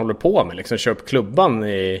vad fan håller på med, liksom kör upp klubban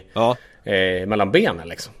mellan benen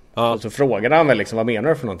liksom. Ja. Och så frågade han väl liksom, vad menar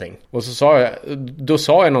du för någonting? Och så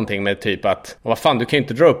sa jag någonting med typ att, vad fan, du kan ju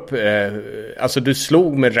inte dra upp alltså du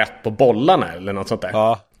slog mig rätt på bollarna eller något sånt där.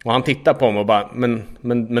 Ja. Och han tittade på mig och bara,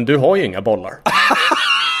 men du har ju inga bollar.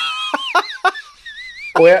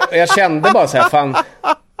 Och jag kände bara så här, fan.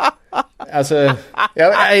 Alltså,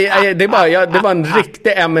 det var en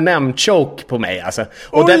riktig M&M-choke på mig alltså.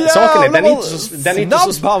 Och den saken är, den är inte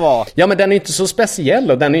så ja, men den är inte så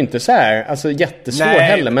speciell och den är inte så här, alltså jättesvår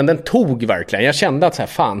heller, men den tog verkligen. Jag kände att så här,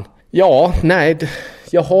 fan. Ja, nej,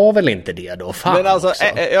 jag har väl inte det då. Fan. Men alltså,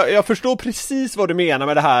 jag förstår precis vad du menar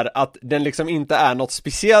med det här, att den liksom inte är något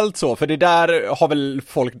speciellt så, för det där har väl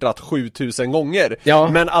folk dratt 7000 gånger. Ja.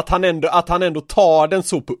 Men att han ändå tar den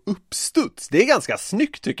så på uppstuds, det är ganska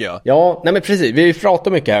snyggt tycker jag. Ja, nej men precis. Vi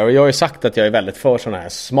pratar mycket här och jag har ju sagt att jag är väldigt för sådana här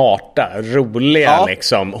smarta, roliga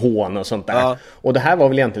liksom hån och sånt där. Ja. Och det här var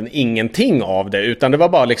väl egentligen ingenting av det, utan det var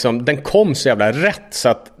bara liksom, den kom så jävla rätt så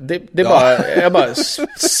att det bara, jag bara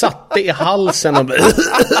satte i halsen och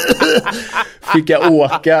fick jag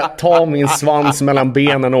åka, ta min svans mellan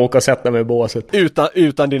benen och åka och sätta mig i båset.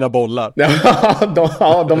 Utan dina bollar.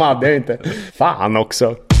 de hade jag inte. Fan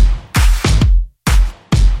också.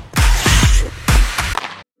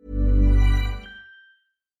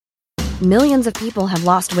 Millions of people have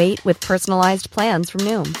lost weight with personalized plans from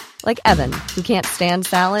Noom. Like Evan, who can't stand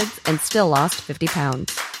salads and still lost 50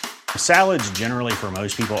 pounds. Salads generally for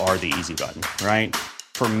most people are the easy button, right?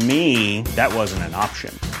 For me, that wasn't an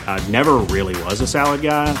option. I never really was a salad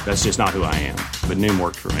guy. That's just not who I am. But Noom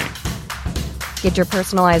worked for me. Get your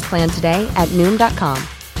personalized plan today at Noom.com.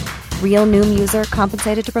 Real Noom user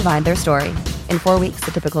compensated to provide their story. In 4 weeks,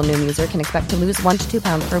 the typical Noom user can expect to lose 1 to 2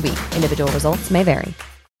 pounds per week. Individual results may vary.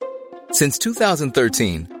 Since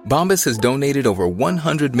 2013, Bombas has donated over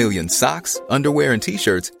 100 million socks, underwear, and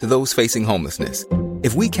T-shirts to those facing homelessness.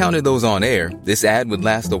 If we counted those on air, this ad would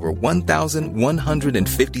last over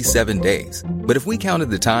 1,157 days. But if we counted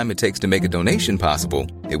the time it takes to make a donation possible,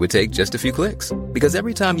 it would take just a few clicks. Because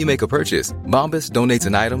every time you make a purchase, Bombas donates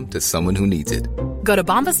an item to someone who needs it. Go to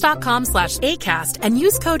bombas.com/ACAST and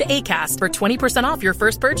use code ACAST for 20% off your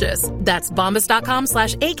first purchase. That's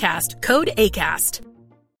bombas.com/ACAST, code ACAST.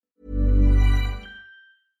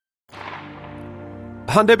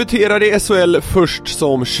 Han debuterade i SHL först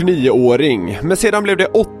som 29-åring, men sedan blev det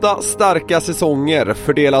 8 starka säsonger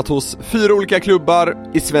fördelat hos 4 olika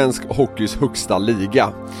klubbar i svensk hockeys högsta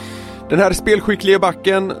liga. Den här spelskickliga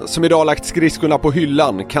backen som idag lagt skridskorna på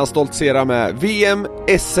hyllan kan stoltsera med VM,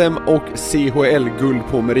 SM och CHL-guld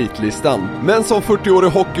på meritlistan. Men som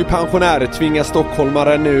 40-årig hockeypensionär tvingas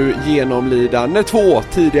stockholmare nu genomlida när 2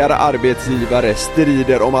 tidigare arbetsgivare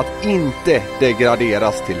strider om att inte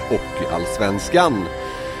degraderas till hockeyallsvenskan.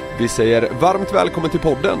 Vi säger varmt välkommen till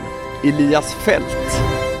podden, Elias Fält.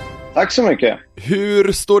 Tack så mycket.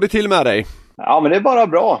 Hur står det till med dig? Ja, men det är bara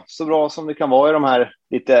bra. Så bra som det kan vara i de här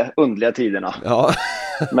lite underliga tiderna. Ja.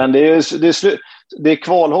 Men det är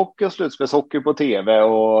kvalhockey och slutspelshockey på tv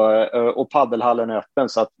och paddelhallen är öppen,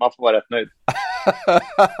 så att man får vara rätt nöjd.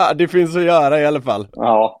 Det finns att göra i alla fall.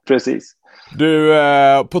 Ja, precis. Du,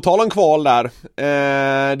 på tal om kval där.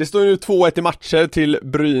 Det står ju 2-1 i matcher till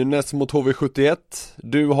Brynäs mot HV71.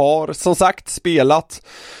 Du har som sagt spelat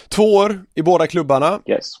 2 år i båda klubbarna.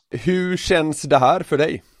 Yes. Hur känns det här för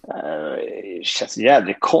dig? Det känns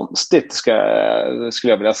jävligt konstigt skulle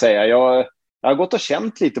jag vilja säga. Jag har gått och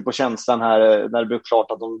känt lite på känslan här när det blev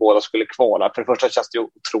klart att de båda skulle kvala. För det första känns det ju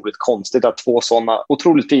otroligt konstigt att 2 sådana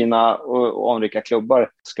otroligt fina och anrika klubbar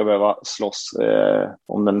ska behöva slåss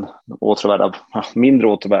om den mindre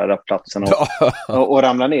återvärda platsen och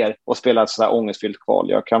ramla ner och spela ett sådär ångestfyllt kval.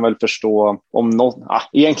 Jag kan väl förstå om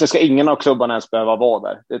egentligen ska ingen av klubbarna ens behöva vara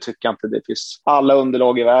där. Det tycker jag inte. Det finns alla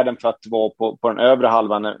underlag i världen för att vara på den övre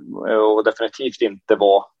halvan och definitivt inte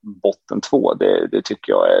vara botten 2. Det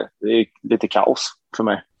tycker jag är lite kaos för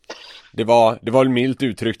mig. Det var milt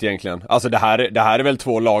uttryckt egentligen. Alltså det här är väl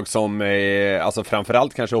 2 lag som alltså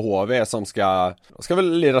framförallt kanske HV som ska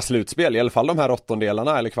väl lira slutspel, i alla fall de här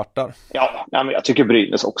 8-delarna eller kvartar. Ja, men jag tycker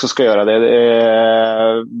Brynäs också ska göra det.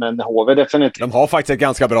 Men HV definitivt. De har faktiskt ett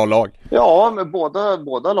ganska bra lag. Ja, men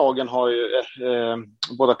båda lagen har ju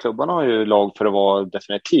båda klubbarna har ju lag för att vara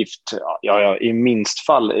definitivt i minst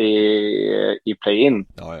fall i play-in.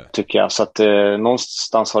 Ja. Tycker jag, så att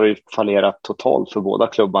någonstans har det ju fallerat totalt för båda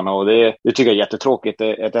klubbarna, och det tycker jag är jättetråkigt.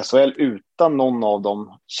 Ett SHL utan någon av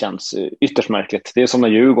dem känns ytterst märkligt. Det är som när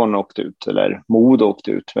Djurgården åkte ut eller Modo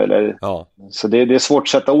åkte ut. Så det är svårt att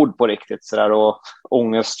sätta ord på riktigt. Sådär, och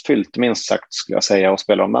ångestfyllt minst sagt skulle jag säga, att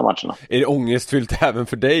spela de där matcherna. Är det ångestfyllt även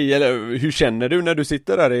för dig? Eller hur känner du när du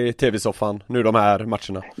sitter där i tv-soffan nu de här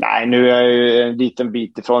matcherna? Nej, nu är jag ju en liten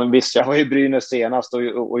bit ifrån. Visst, jag var i Brynäs senast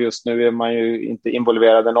och just nu är man ju inte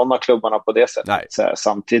involverad i någon av klubbarna på det sättet. Så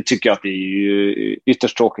samtidigt tycker jag att det är ju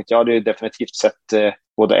ytterst tråkigt. Ja, det är definitivt sett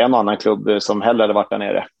både en och annan klubb som hellre hade varit där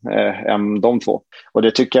nere än de 2. Och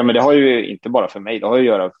det tycker jag, men det har ju inte bara för mig, det har ju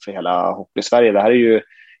att göra för hela hockey-Sverige. Det här är ju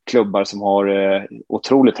klubbar som har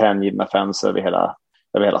otroligt hängivna fans över hela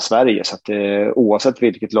Sverige. Så att oavsett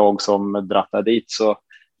vilket lag som drattar dit så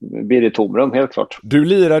blir det tomrum, helt klart. Du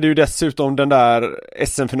lirade ju dessutom den där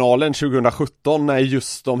SM-finalen 2017 när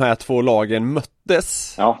just de här 2 lagen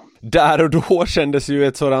möttes. Ja. där och då kändes ju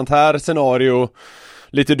ett sådant här scenario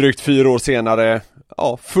lite drygt 4 år senare,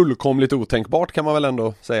 ja, fullkomligt otänkbart kan man väl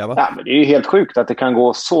ändå säga, va? Ja, men det är ju helt sjukt att det kan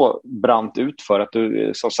gå så brant ut för att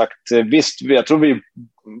du, som sagt, visst, jag tror vi,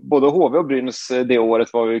 både HV och Brynäs det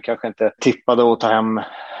året var vi kanske inte tippade att ta hem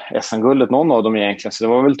SM-guldet, någon av dem egentligen, så det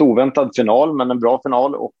var en väldigt oväntad final, men en bra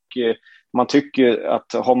final, och man tycker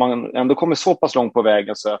att har man ändå kommit så pass långt på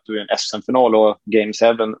vägen så att du är en SM-final och Game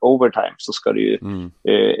 7 overtime, så ska det ju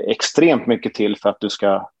extremt mycket till för att du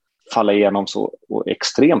ska falla igenom så och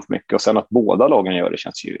extremt mycket, och sen att båda lagen gör det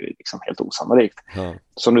känns ju liksom helt osannolikt. Ja.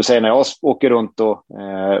 Som du säger, när jag åker runt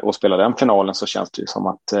och spelar den finalen så känns det ju som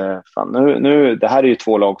att fan, nu det här är ju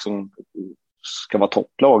 2 lag som ska vara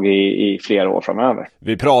topplag i flera år framöver.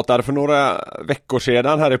 Vi pratade för några veckor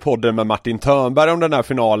sedan här i podden med Martin Törnberg om den här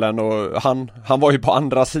finalen, och han var ju på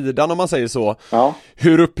andra sidan, om man säger så. Ja.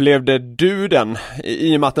 Hur upplevde du den,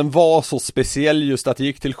 i och med att den var så speciell, just att det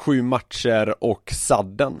gick till 7 matcher och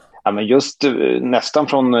sadden? Ja, men just nästan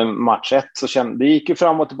från match 1 så det gick ju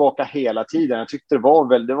fram och tillbaka hela tiden. Jag tyckte det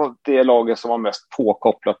var det laget som var mest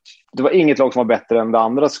påkopplat. Det var inget lag som var bättre än det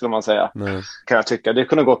andra, skulle man säga. Nej. Kan jag tycka. Det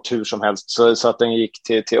kunde gått hur som helst. Så att den gick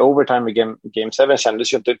till overtime i Game 7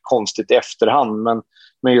 kändes ju inte konstigt i efterhand.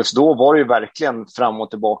 Men just då var det ju verkligen fram och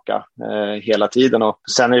tillbaka hela tiden. Och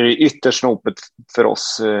sen är det ytterst snopet för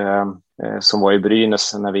oss som var i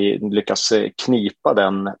Brynäs när vi lyckas knipa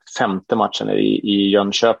den 5:e matchen i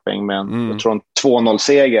Jönköping med jag tror en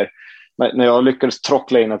 2-0-seger. När jag lyckades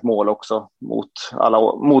trockla in ett mål också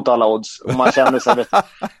mot alla odds. Och man känner sig,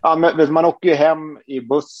 man åker ju hem i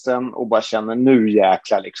bussen och bara känner, nu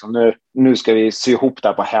jäklar liksom. Nu ska vi sy ihop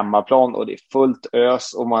där på hemmaplan, och det är fullt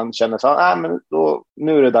ös, och man känner så men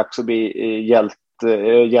nu är det dags att bli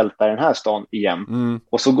hjältar i den här stan igen.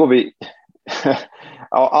 Och så går vi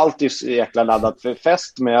allt är så jäkla laddat för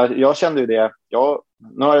fest, men jag kände ju det.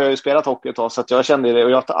 Nu har jag ju spelat hockey ett tag, så att jag kände det,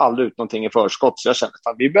 och jag tar aldrig ut någonting i förskott, så jag kände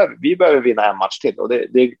att vi behöver vinna en match till, och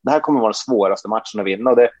det här kommer vara den svåraste matchen att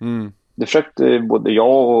vinna, och det försökte både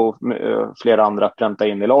jag och flera andra pränta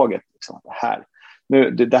in i laget liksom,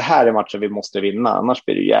 det här är matchen vi måste vinna, annars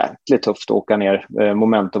blir det jäkligt tufft att åka ner.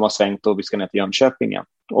 Momentum har svängt och vi ska ner till Jönköping igen.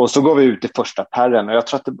 Och så går vi ut i första perren, och jag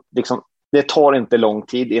tror att det tar inte lång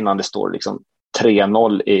tid innan det står liksom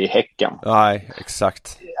 3-0 i Häcken. Nej,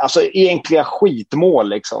 exakt. Alltså egentliga skitmål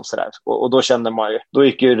liksom sådär. Och då kände man ju, då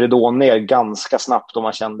gick ju ridån ner ganska snabbt, och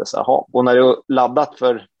man kände så här, och när det är laddat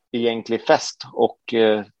för egentlig fest och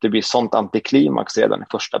det blir sånt antiklimax redan i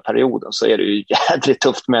första perioden, så är det ju jävligt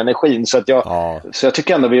tufft med energin. Så jag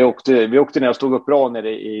tycker ändå vi åkte ner och stod upp bra nere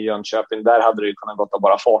i Jönköping. Där hade det ju kunnat gått av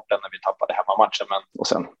bara farten när vi tappade hemmamatchen, och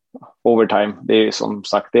sen overtime, det är ju som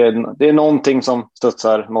sagt det är någonting som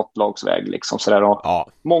studsar något lags väg liksom sådär.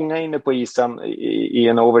 Många inne på isen i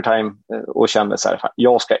en overtime och kände så här, fan,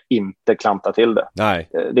 jag ska inte klanta till det. Nej.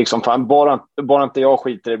 Liksom, fan, bara inte jag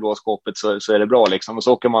skiter i blåskåpet så är det bra liksom. Och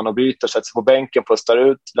så åker man och byter, sätter sig på bänken, pustar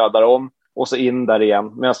ut, laddar om och så in där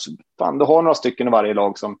igen. Men fan, du har några stycken i varje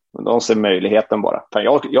lag som de ser möjligheten bara.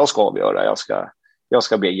 Fan, jag ska avgöra, jag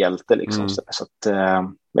ska bli hjälte liksom. Så att,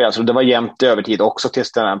 alltså, det var jämnt över tid också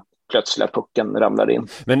tills den här plötsliga pucken ramlade in.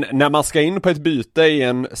 Men när man ska in på ett byte i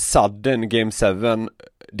en sudden Game 7,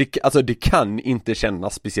 det kan inte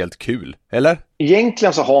kännas speciellt kul, eller?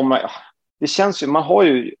 Egentligen så har det känns ju, man har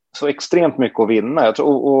ju så extremt mycket att vinna. Jag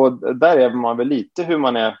tror, och där är man väl lite hur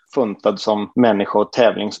man är funtad som människa och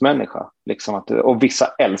tävlingsmänniska. Liksom och vissa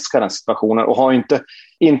älskar den situationen och har inte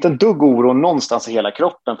en dugg oro någonstans i hela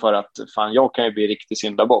kroppen för att fan, jag kan ju bli riktig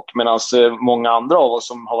syndabock. Medan många andra av oss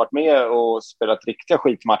som har varit med och spelat riktiga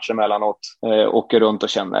skitmatcher emellanåt åker runt och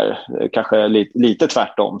känner kanske lite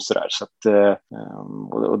tvärtom. Sådär. Så att,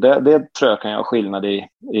 och det tror jag kan göra skillnad i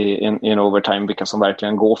en overtime, vilka som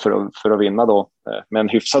verkligen går för att vinna då med en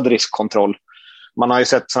hyfsad riskkontroll. Man har ju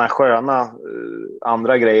sett såna här sköna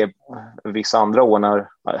andra grejer vissa andra år när,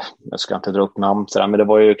 jag ska inte dra upp namn sådär, men det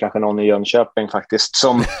var ju kanske någon i Jönköping faktiskt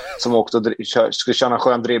som åkte och skulle köra en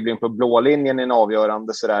skön dribbling på blå linjen i en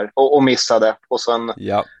avgörande sådär, och missade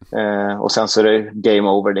och sen så är det game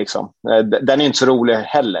over liksom. Den är inte så rolig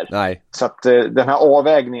heller. Nej. Så att den här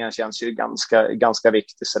avvägningen känns ju ganska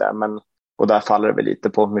viktig sådär, men och där faller det väl lite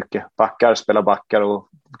på mycket spelar backar och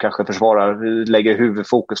kanske försvarar, lägger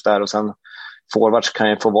huvudfokus där, och sen forwards kan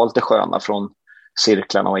ju få vara lite sköna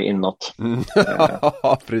cirklarna och inåt.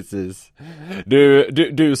 Ja, precis.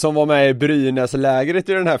 Du som var med i Brynäs-lägret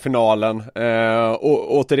i den här finalen,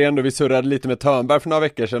 och återigen då, vi surrade lite med Törnberg för några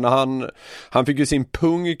veckor sedan, och han fick ju sin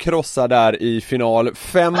pung krossa där i final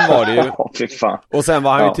 5 var det ju. Och sen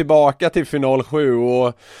var han ju tillbaka till final 7,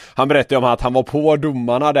 och han berättade om att han var på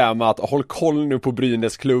domarna där med att håll koll nu på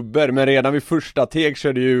Brynäs klubbar, men redan vid första teg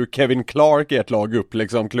körde ju Kevin Clark ett lag upp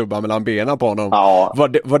liksom klubban mellan benen på honom. Ja.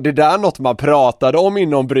 Var det där något man pratade om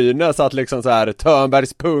inom Brynäs, att liksom så här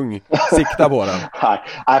Törnbergs pung, sikta på den?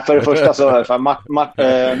 Nej, för det första så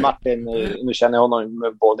Martin, nu känner jag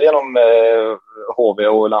honom både genom HV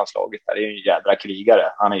och landslaget, där är ju en jädra krigare.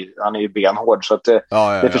 Han är ju benhård, så att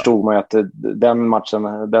det förstod man ju att den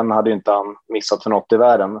matchen, den hade ju inte han missat för något i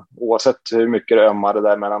världen, oavsett hur mycket det ömmade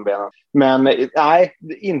där mellan benen. Men nej,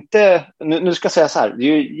 inte, nu ska jag säga så här, det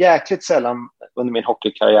är ju jäkligt sällan under min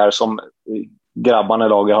hockeykarriär som grabbarna i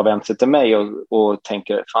laget har vänt sig till mig och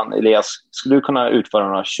tänker, fan Elias, skulle du kunna utföra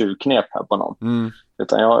några tjuvknep här på någon?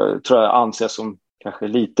 Utan jag tror jag anses som kanske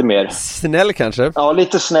lite mer snäll kanske. Ja,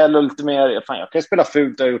 lite snäll och lite mer, fan jag kan ju spela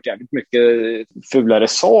fult, jag har gjort jävligt mycket fulare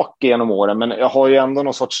saker genom åren, men jag har ju ändå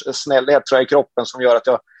någon sorts snällhet tror jag i kroppen som gör att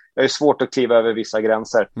jag är svårt att kliva över vissa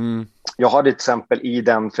gränser. Jag hade till exempel i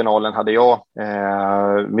den finalen hade jag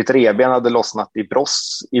mitt revben hade lossnat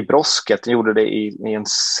i brosket. Jag gjorde det i en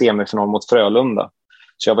semifinal mot Frölunda.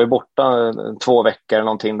 Så jag var ju borta 2 veckor eller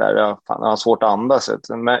någonting där. Jag hade svårt att andas.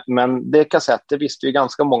 Men det kan jag säga att det visste ju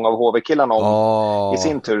ganska många av HV-killarna om i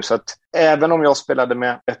sin tur. Så att även om jag spelade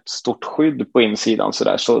med ett stort skydd på insidan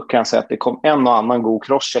så kan jag säga att det kom en och annan god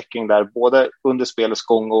crosschecking där. Både under spelets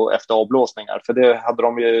gång och efter avblåsningar. För det hade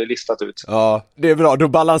de ju listat ut. Ja, det är bra. Då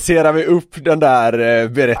balanserar vi upp den där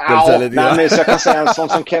berättelsen lite grann. Men så jag kan säga en sån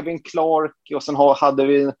som Kevin Clark. Och sen hade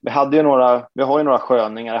vi har ju några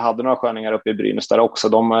sköningar. Jag hade några sköningar uppe i Brynäs där också.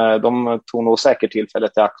 De tog nog säkert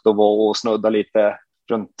tillfället i akt och snudda lite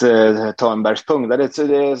runt Törnbergs pung.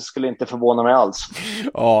 Det skulle inte förvåna mig alls.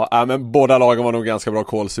 Ja, men båda lagen var nog ganska bra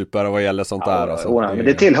kålsupare vad gäller sånt där. Alltså. Men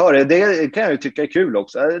det tillhör det kan jag ju tycka är kul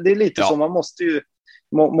också. Det är lite så, man måste ju,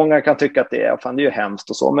 många kan tycka att det är ju hemskt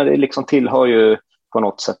och så, men det liksom tillhör ju på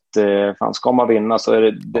något sätt, ska man vinna så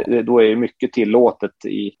är då är det mycket tillåtet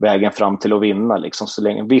i vägen fram till att vinna liksom, så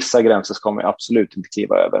länge vissa gränser ska man absolut inte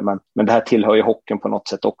kliva över, men det här tillhör ju hockeyn på något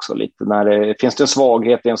sätt också lite. Finns det en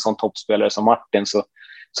svaghet i en sån toppspelare som Martin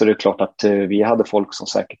så det är klart att vi hade folk som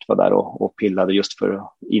säkert var där och pillade just för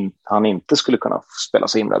att han inte skulle kunna spela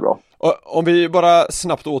så himla bra. Om vi bara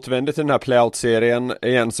snabbt återvänder till den här playout-serien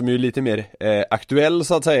igen, som är ju lite mer aktuell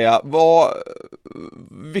så att säga.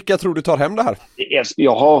 Vilka tror du tar hem det här?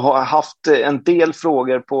 Jag har haft en del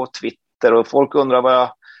frågor på Twitter och folk undrar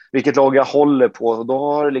vilket lag jag håller på. Och då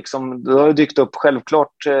har det dykt upp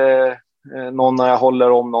självklart någon när jag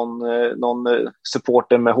håller om någon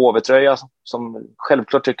supporter med HV-tröja som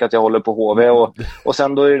självklart tycker att jag håller på HV och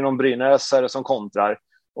sen då är det någon Brynäsare som kontrar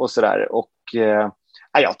och sådär. Och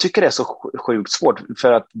jag tycker det är så sjukt svårt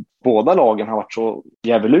för att båda lagen har varit så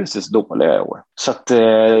djävulusiskt dåliga i år. Så att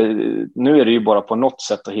nu är det ju bara på något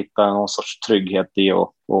sätt att hitta någon sorts trygghet i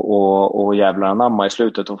och jävla anamma i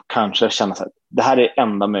slutet och kanske känna att det här är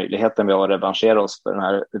enda möjligheten vi har att revanschera oss för den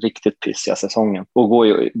här riktigt pissiga säsongen och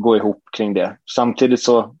gå ihop kring det. Samtidigt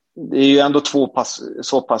så det är ju ändå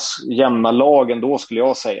så pass jämna lag ändå skulle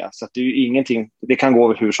jag säga. Så att det är ju ingenting, det kan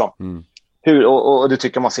gå hur som. Och det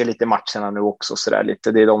tycker man ser lite i matcherna nu också så där,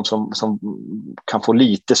 lite. Det är de som kan få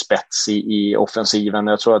lite spets i offensiven.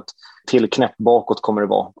 Jag tror att till knäpp bakåt kommer det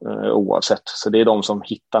vara oavsett. Så det är de som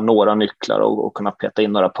hittar några nycklar och kunna peta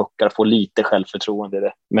in några puckar, få lite självförtroende i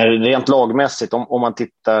det. Men rent lagmässigt, om man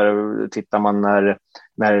tittar man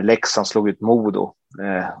när Leksand slog ut Modo,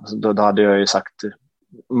 då hade jag ju sagt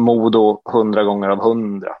Modo 100 gånger av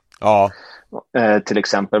 100. Ja. Till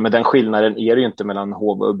exempel. Men den skillnaden är det ju inte mellan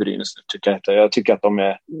HV och Brynäs. Jag tycker att de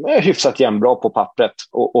är hyfsat jämnbra på pappret.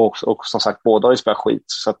 Och som sagt, båda har ju spelat skit.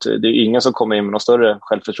 Så att det är ingen som kommer in med något större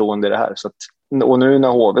självförtroende i det här. Så att, och nu när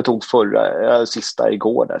HV tog sista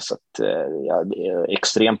igår där. Så att, det är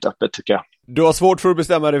extremt öppet tycker jag. Du har svårt för att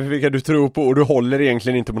bestämma dig för vilka du tror på och du håller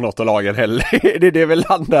egentligen inte på något av lagen heller. Det är det vi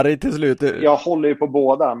landar i till slut. Jag håller ju på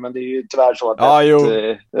båda, men det är ju tyvärr så att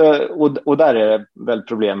och där är det väl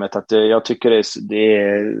problemet att jag tycker det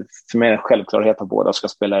är för mig en självklarhet att båda ska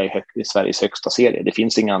spela i Sveriges högsta serie. Det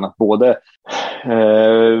finns inget annat.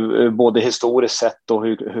 Både historiskt sett och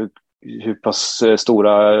hur pass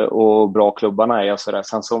stora och bra klubbarna är och sådär.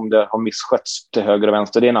 Sen som det har misskötts till höger och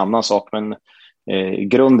vänster, det är en annan sak, men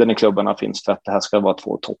grunden i klubbarna finns för att det här ska vara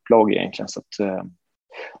 2 topplag egentligen. Så att,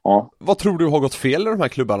 Ja. Vad tror du har gått fel i de här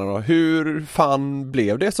klubbarna då? Hur fan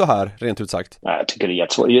blev det så här, rent ut sagt? Jag tycker det är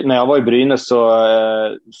jättesvårt. När jag var i Brynäs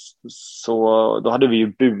så då hade vi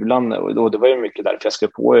ju Bulan, och det var ju mycket därför jag skrev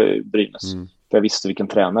på i Brynäs. För jag visste vilken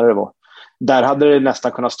tränare det var. Där hade det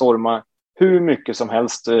nästan kunnat storma hur mycket som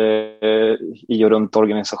helst i och runt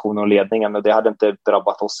organisationen och ledningen, och det hade inte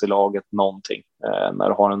drabbat oss i laget någonting. När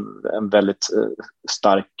du har en väldigt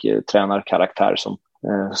stark tränarkaraktär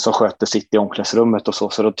som sköter sitt i omklädningsrummet och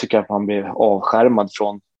så då tycker jag att man blir avskärmad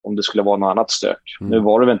från om det skulle vara något annat stök. Nu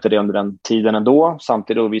var det väl inte det under den tiden ändå,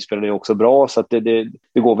 samtidigt och vi spelade ju också bra, så att det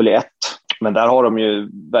går väl i ett. Men där har de ju,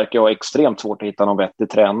 verkar ha extremt svårt att hitta någon vettig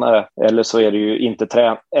tränare. Eller så är det ju inte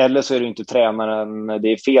tränaren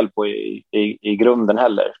det är fel på i grunden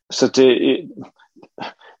heller. Så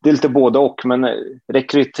det är lite både och, men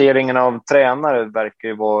rekryteringen av tränare verkar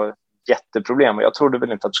ju vara jätteproblem. Jag trodde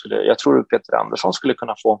väl inte att jag tror att Peter Andersson skulle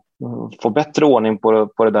kunna få bättre ordning på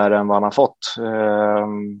det där än vad han har fått.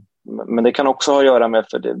 Men det kan också ha att göra med,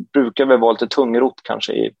 för det brukar väl vara lite tungrot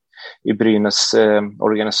kanske i Brynäs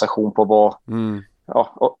organisation på vad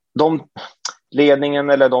de ledningen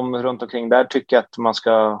eller de runt omkring där tycker att man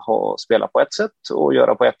ska spela på ett sätt och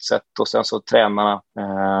göra på ett sätt, och sen så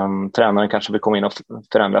tränaren kanske vill komma in och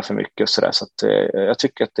förändra för mycket så där. Så att jag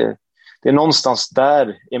tycker att det är någonstans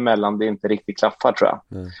där emellan det inte riktigt klaffar, tror jag.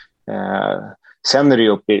 Sen är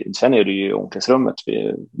det ju i omklädningsrummet.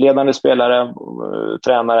 Ledande spelare,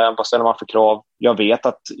 tränare, vad ställer man för krav? Jag vet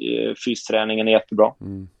att fysträningen är jättebra.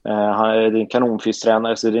 Han är en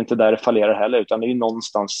kanonfystränare, så det är inte där det fallerar heller, utan det är ju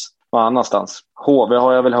någonstans någon annanstans. HV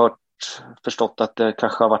har jag väl förstått att det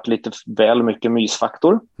kanske har varit lite väl mycket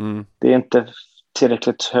mysfaktor. Det är inte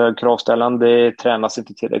tillräckligt hög kravställan, det tränas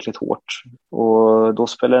inte tillräckligt hårt, och då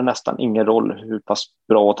spelar det nästan ingen roll hur pass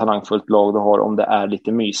bra och talangfullt lag du har om det är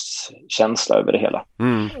lite myskänsla över det hela.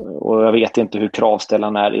 Och jag vet inte hur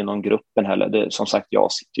kravställan är inom gruppen heller. Som sagt,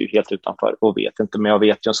 jag sitter ju helt utanför och vet inte, men jag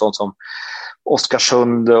vet ju en sån som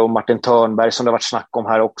Oskarsund och Martin Törnberg som det har varit snack om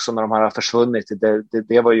här också när de här har försvunnit.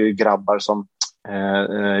 Det var ju grabbar som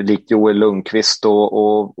likt Joel Lundqvist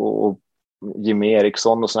och Jimmy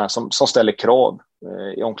Eriksson och sådär som ställer krav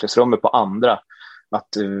i omklädningsrummet på andra att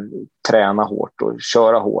träna hårt och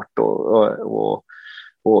köra hårt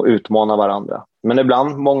och utmana varandra. Men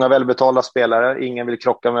ibland, många välbetalda spelare, ingen vill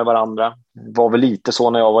krocka med varandra. Det var väl lite så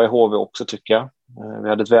när jag var i HV också, tycker jag. Vi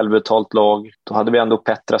hade ett välbetalt lag. Då hade vi ändå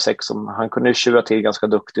Petrasek som han kunde tjura till ganska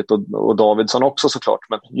duktigt, och Davidsson också såklart.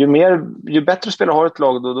 Men ju bättre spelare har ett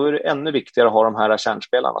lag, då är det ännu viktigare att ha de här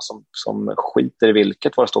kärnspelarna som skiter i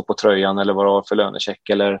vilket vad det står på tröjan eller vad det har för lönecheck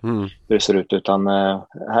eller hur det ser ut. Utan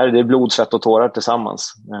här är det blod, svett och tårar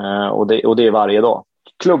tillsammans. Och det är varje dag.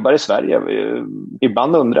 Klubbar i Sverige,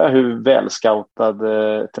 ibland undrar jag hur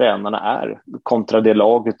välscoutade tränarna är kontra det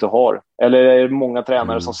laget du har. Eller är det många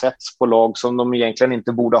tränare som sätts på lag som de egentligen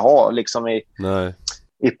inte borde ha, liksom i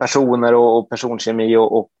personer och personkemi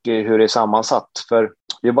och hur det är sammansatt. För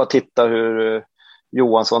det är bara att titta hur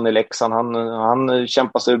Johansson i Leksand, han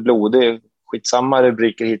kämpar sig blodig. Skitsamma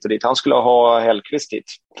rubriker hit och dit. Han skulle ha Hellqvist hit.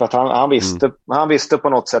 För att han visste på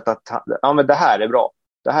något sätt att men det här är bra.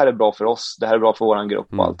 Det här är bra för oss, det här är bra för våran grupp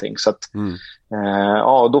och allting. Så att,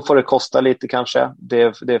 då får det kosta lite kanske.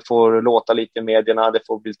 Det får låta lite i medierna, det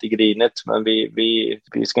får bli lite grinigt. Men vi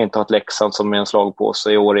ska inte ha ett Leksand som är en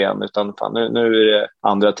slagpåse i år igen, utan fan, nu är det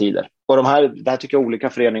andra tider. Och det här tycker jag olika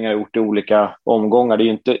föreningar har gjort i olika omgångar. Det är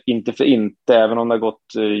ju inte för inte, även om det har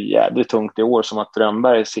gått jävligt tungt i år, som att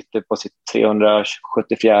Drömberg sitter på sitt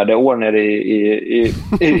 374 år nere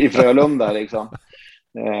i Frölunda liksom.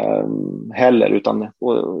 Heller, utan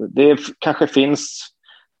det kanske finns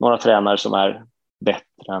några tränare som är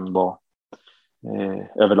bättre än vad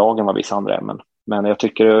överlagen vad vissa andra är, men jag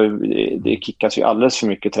tycker det kickas ju alldeles för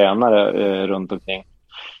mycket tränare runt omkring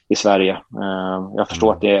i Sverige. Jag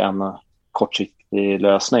förstår att det är en kortsiktig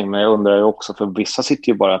lösning, men jag undrar ju också, för vissa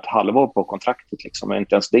sitter ju bara ett halvår på kontraktet liksom, men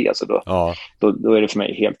inte ens det, så då är det för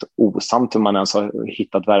mig helt osant hur man ens har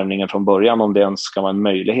hittat värvningen från början, om det ens ska vara en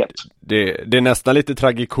möjlighet. Det är nästan lite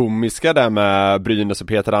tragikomiska där med Brynäs och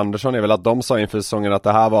Peter Andersson är väl att de sa inför säsongen att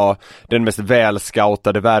det här var den mest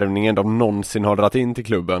välscoutade värvningen de någonsin har dragit in till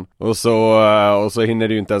klubben, och så hinner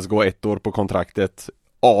det ju inte ens gå 1 år på kontraktet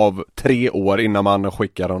av 3 år innan man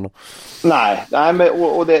skickar honom. Nej, men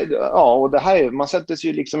och det här, man sätter sig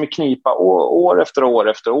ju liksom i knipa år efter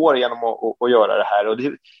år genom att göra det här, och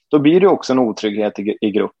då blir det också en otrygghet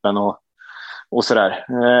i gruppen och sådär.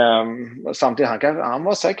 Samtidigt, han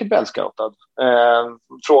var säkert välscoutad.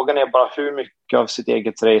 Frågan är bara hur mycket av sitt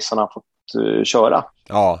eget race han har fått köra.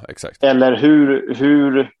 Ja, exakt. Eller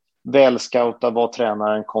hur välscoutad var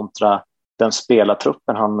tränaren kontra den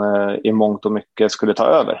spelartruppen han i mångt och mycket skulle ta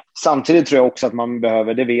över. Samtidigt tror jag också att man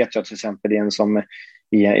behöver, det vet jag till exempel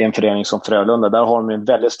i en förening som Frölunda, där har de en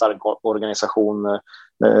väldigt stark organisation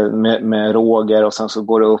med Roger, och sen så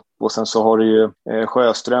går det upp, och sen så har du ju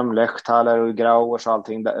Sjöström, Lechthaler och Grauers och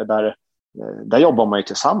allting, där jobbar man ju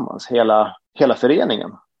tillsammans, hela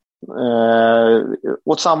föreningen.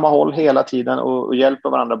 Åt samma håll hela tiden och hjälper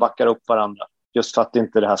varandra, backar upp varandra, just för att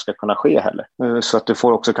inte det här ska kunna ske heller. Så att du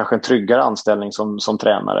får också kanske en tryggare anställning som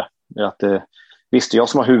tränare. Visst, jag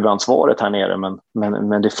som har huvudansvaret här nere,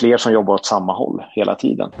 men det är fler som jobbar åt samma håll hela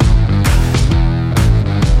tiden.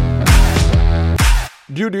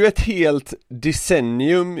 Du gjorde ju ett helt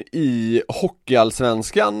decennium i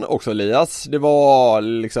hockeyallsvenskan också, Elias. Det var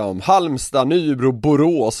liksom Halmstad, Nybro,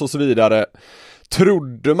 Borås och så vidare.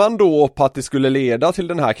 Trodde man då på att det skulle leda till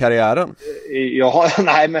den här karriären? Ja,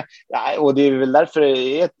 nej, och det är väl därför det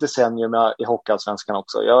är ett decennium i hockeyallsvenskan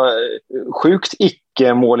också. Jag är sjukt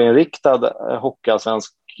icke-målinriktad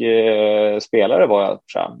hockeyallsvensk spelare var jag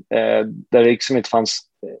fram. Där det liksom inte fanns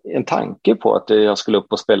en tanke på att jag skulle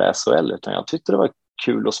upp och spela SHL, utan jag tyckte det var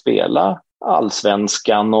kul att spela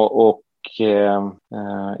allsvenskan och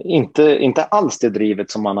inte alls det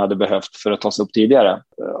drivet som man hade behövt för att ta sig upp tidigare.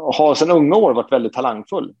 Har sedan unga år varit väldigt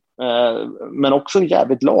talangfull, men också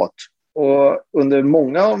jävligt lat. Och under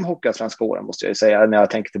många av de hockeyallsvenska åren, måste jag säga, när jag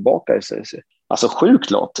tänker tillbaka, alltså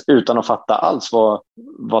sjukt lat, utan att fatta alls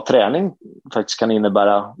vad träning faktiskt kan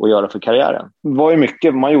innebära och göra för karriären. Det var ju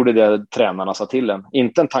mycket, man gjorde det tränarna sa till en.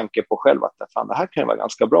 Inte en tanke på själv att fan, det här kan ju vara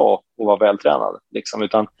ganska bra och vara vältränad. Liksom.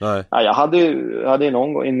 Utan jag hade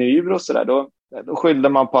någon gång i Nybro och sådär, då skyllde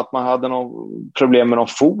man på att man hade någon problem med någon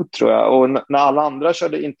fot, tror jag. Och när alla andra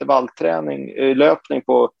körde intervallträning, löpning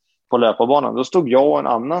på löparbanan, då stod jag och en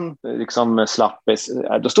annan liksom slappis,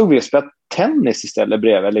 då stod vi och spelade tennis istället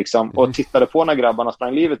bredvid liksom, och tittade på när grabbarna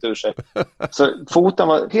sprang livet ur sig. Så foten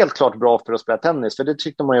var helt klart bra för att spela tennis, för det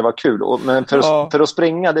tyckte man ju var kul, men för att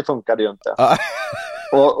springa, det funkade ju inte.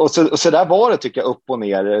 och så där var det, tycker jag, upp och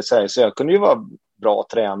ner. Så jag kunde ju vara bra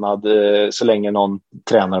tränad så länge någon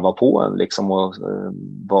tränare var på en liksom, och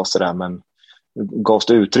var sådär, men gavs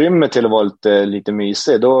det utrymme till att vara lite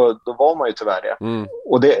mysig, då var man ju tyvärr det.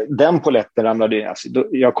 Och den poletten ramlade, alltså,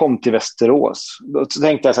 jag kom till Västerås, då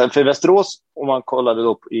tänkte jag så här, för Västerås, om man kollade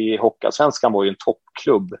upp i hockeyallsvenskan, var ju en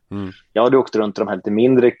toppklubb. Jag hade åkt runt de här lite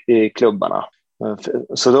mindre klubbarna,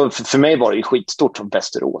 så då, för mig var det ju skitstort som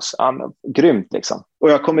Västerås. Grymt liksom.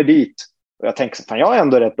 Och jag kommer dit och jag tänkte, fan, jag är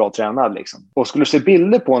ändå rätt bra tränad liksom. Och skulle du se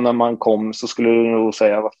bilder på när man kom, så skulle du nog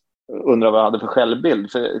säga, undrar vad jag hade för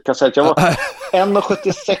självbild. För jag kan säga att jag var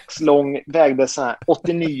 1,76 lång, vägde så här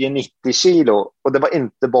 89-90 kilo, och det var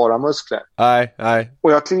inte bara muskler. Nej.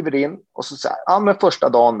 Och jag kliver in och så säger men första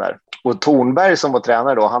dagen där. Och Tornberg som var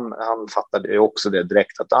tränare då, han fattade ju också det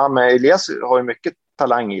direkt, att men Elias har ju mycket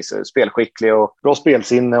talang i sig, spelskicklig och bra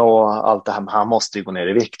spelsinne och allt det här, men han måste ju gå ner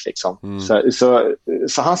i vikt liksom.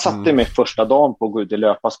 Så han satte mig första dagen på att gå ut i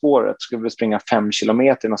löparspåret, skulle vi springa 5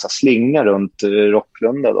 kilometer i någon slinga runt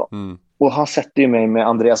Rocklunda då. Och han sätter ju mig med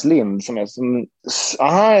Andreas Lind som är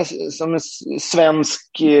som en svensk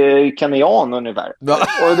kenyan ungefär.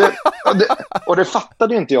 Och det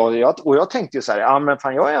fattade inte jag. Och jag tänkte ju så här, men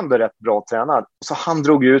fan, jag är ändå rätt bra tränad. Så han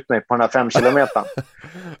drog ut mig på den här 5 kilometern.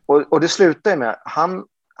 Och det slutade med,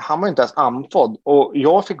 han var inte ens andfådd. Och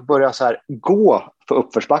jag fick börja så här gå för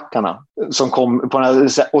uppförsbackarna som kom på den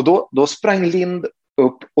här, och då sprang Lind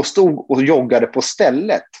upp och stod och joggade på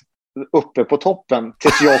stället uppe på toppen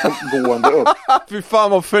tills jag kom gående upp. Fy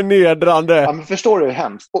fan vad förnedrande. Ja, men förstår du hur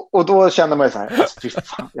hemskt? Och då kände man ju så här, fy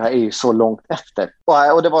fan, jag är ju så långt efter.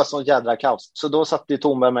 Och det var sån jädra kaos. Så då satt ju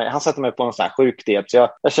Tornberg mig, han satte mig på en sån här sjuk diet. Så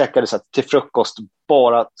jag käkade så här, till frukost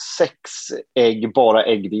bara 6 ägg, bara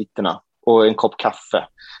äggvitorna och en kopp kaffe.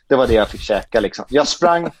 Det var det jag fick käka liksom. Jag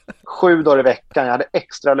sprang 7 dagar i veckan. Jag hade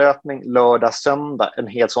extra löpning lördag, söndag, en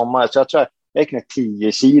hel sommar. Så jag tror jag gick ner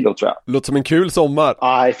 10 kilo, tror jag. Låter som en kul sommar.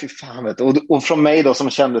 Aj, fy fan, vet du. Och från mig då som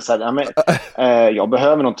kände så här, jag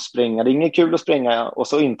behöver nog inte springa. Det är inget kul att springa. Och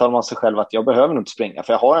så intalar man sig själv att jag behöver nog inte springa,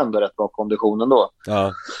 för jag har ändå rätt bra kondition ändå.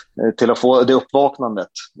 Ja. Till att få det uppvaknandet.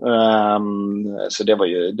 Så det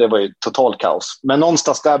var ju total kaos. Men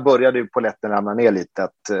någonstans där började ju poletten ramla ner lite.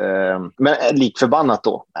 Men likförbannat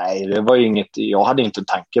då. Nej, det var ju inget. Jag hade inte en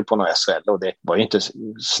tanke på något SHL, och det var ju inte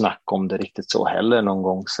snack om det riktigt så heller någon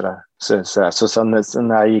gång sådär. Så sen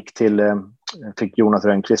när jag gick fick Jonas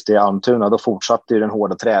Rönnqvist i Almtuna, då fortsatte ju den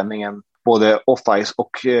hårda träningen både off-ice och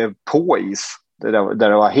på is, där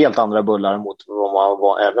det var helt andra bullar mot vad man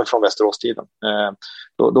var även från Västerås-tiden.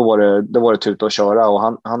 Då var det tuta och köra, och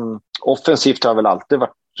han offensivt har väl alltid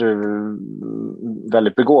varit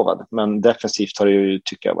väldigt begåvad. Men defensivt har det ju,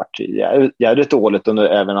 tycker jag, varit jävligt dåligt under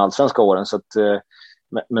även allsvenska åren. Så att,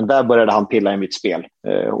 men där började han pilla i mitt spel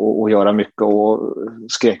och göra mycket och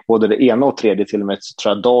skrek både det ena och tredje till och med,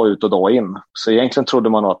 tror jag, dag ut och dag in. Så egentligen trodde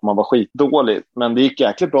man nog att man var skitdålig. Men det gick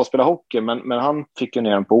jäkligt bra att spela hockey. Men han fick ju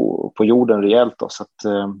ner den på jorden rejält då, så att...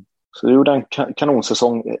 Så det gjorde en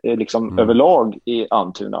kanonsäsong liksom överlag i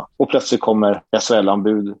Almtuna. Och plötsligt kommer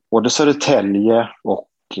SHL-anbud, både Södertälje och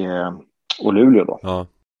Luleå då. Ja.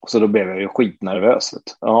 Så då blev jag ju skitnervös.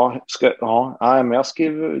 Men jag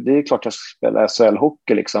skrev, det är klart jag ska spela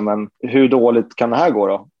SHL-hockey liksom, men hur dåligt kan det här gå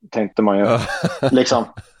då? Tänkte man ju. Liksom,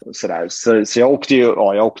 sådär. Så jag åkte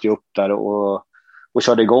ju upp där och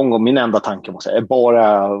körde igång, och min enda tanke var är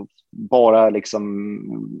bara liksom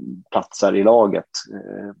platsar i laget.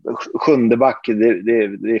 Sjunde back, det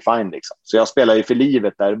är fine liksom. Så jag spelade ju för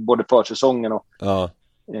livet där, både försäsongen och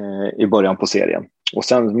i början på serien. Och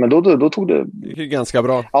sen, men då tog det ganska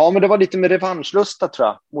bra. Ja, men det var lite med revanschlusta, tror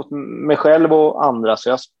jag, mot mig själv och andra. Så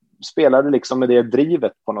jag spelade liksom med det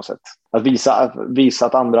drivet på något sätt. Att visa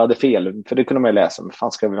att andra hade fel. För det kunde man ju läsa. Men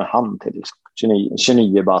fan, ska vi ha hand till liksom?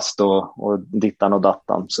 29 bast och dittan och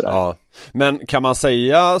dattan. Sådär. Ja. Men kan man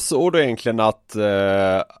säga så då egentligen att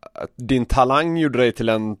din talang gjorde dig till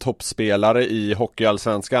en toppspelare i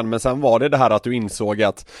hockeyallsvenskan, men sen var det här att du insåg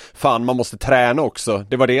att fan, man måste träna också.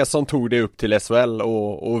 Det var det som tog dig upp till SHL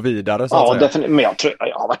och vidare, så att säga. Definitivt. Men jag tror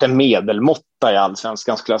jag har varit en medelmåtta i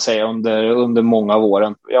allsvenskan, skulle jag säga, under många av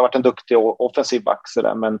åren. Jag har varit en duktig offensiv back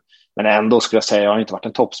sådär, men ändå skulle jag säga jag har inte varit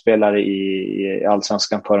en toppspelare i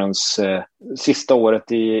allsvenskan förrän sista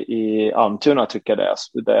året i Almtuna, tycker jag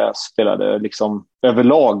där jag spelade liksom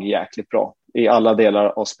överlag jäkligt bra i alla delar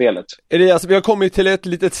av spelet. Elias, vi har kommit till ett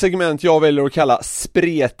litet segment jag väljer att kalla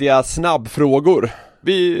spretiga snabbfrågor.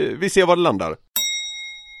 Vi ser var det landar.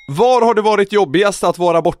 Var har det varit jobbigast att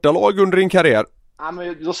vara bortalag under din karriär? Ja,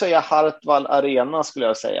 men då säger jag Hartwall Arena, skulle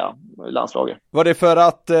jag säga, landslaget. Var det för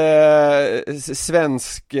att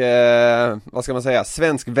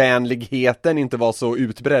svenskvänligheten inte var så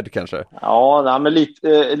utbredd kanske? Ja, men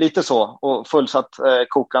lite så. Och fullsatt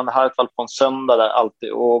kokande Hartwall på en söndag där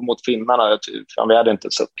alltid. Och mot finnarna, vi hade inte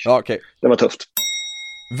en suck. Ja, okay. Det var tufft.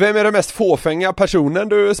 Vem är den mest fåfänga personen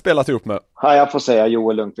du spelat ihop med? Ja, jag får säga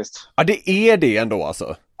Joel Lundqvist. Ja, det är det ändå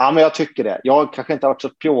alltså. Ja, men jag tycker det. Jag kanske inte har varit så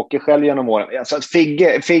pjåkig själv genom åren. Alltså,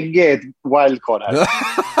 Figge är ett wildcard här.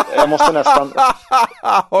 Jag måste nästan...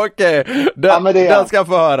 Okej, den ska jag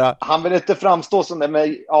få höra. Han vill inte framstå som det,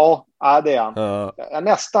 men ja, det är han.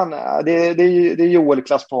 Nästan, det är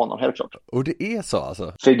Joel-klass på honom, helt klart. Och det är så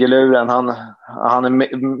alltså? Figgeluren, han är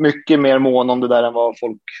mycket mer mån om det där än vad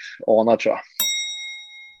folk anar, tror jag.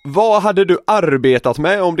 Vad hade du arbetat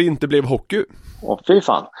med om det inte blev hockey? Fy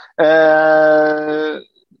fan.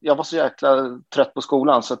 Jag var så jäkla trött på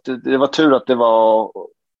skolan, så att det var tur att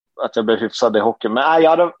jag blev hyfsad i hockey. Men jag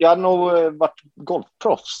hade nog varit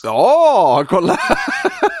golfproffs. Ja, kolla!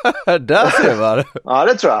 Där ser man. Ja,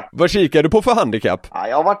 det tror jag. Vad kikar du på för handikapp? Ja,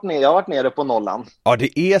 jag har varit nere på nollan. Ja,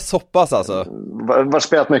 det är så pass alltså. Jag har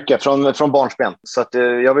spelat mycket från barnsben. Så att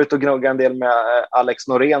jag var ute och gnugga en del med Alex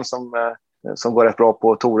Norén som går rätt bra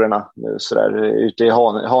på torerna sådär, ute i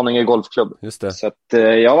Haninge golfklubb. Just det. Så att,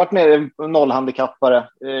 jag har varit med nollhandikappare,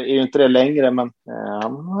 är ju inte det längre, men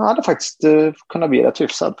jag hade faktiskt kunnat bli rätt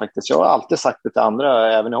hyfsad faktiskt. Jag har alltid sagt det till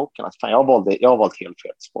andra, även i hockeyn, att fan, jag har valt helt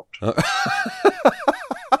fel sport.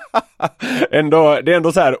 Det är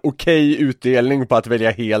ändå så här okej utdelning på att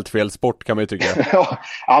välja helt fel sport, kan man ju tycka.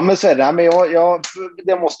 Ja, men så är det. Men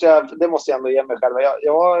det måste jag ändå ge mig själv.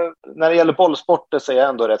 När det gäller bollsporter så är jag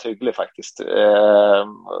ändå rätt hygglig faktiskt.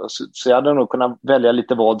 Så jag hade nog kunnat välja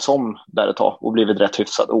lite vad som där ett tag och blivit rätt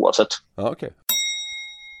hyfsad oavsett. Ja, okej.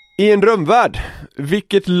 I en drömvärld,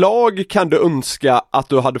 vilket lag kan du önska att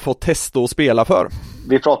du hade fått testa och spela för?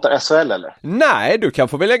 Vi pratar SHL eller? Nej, du kan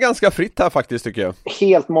få välja ganska fritt här faktiskt, tycker jag.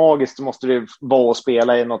 Helt magiskt måste det vara att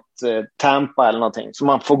spela i något Tampa eller någonting. Så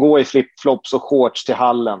man får gå i flipflops och shorts till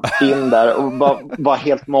hallen. In där och bara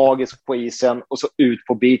helt magiskt på isen. Och så ut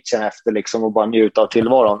på beachen efter liksom och bara njuta av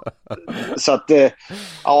tillvaron. Så att,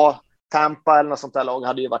 Tampa eller något sånt där lag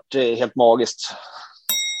hade ju varit helt magiskt.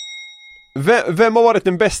 Vem har varit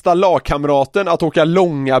den bästa lagkamraten att åka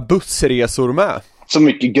långa bussresor med? Så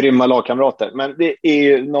mycket grymma lagkamrater. Men det är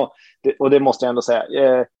ju och det måste jag ändå säga.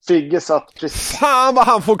 Figge satt precis... Fan vad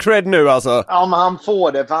han får cred nu alltså. Ja, men han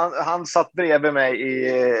får det. För han satt bredvid mig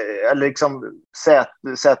eller liksom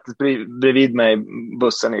sätet bredvid mig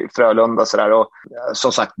bussen i Frölunda sådär. Och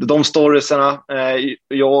som sagt, de storiesarna,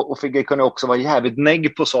 jag och Figge kunde också vara jävligt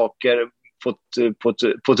negg på saker.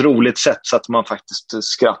 på ett roligt sätt så att man faktiskt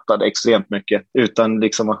skrattade extremt mycket. Utan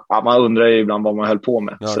liksom, man undrar ju ibland vad man höll på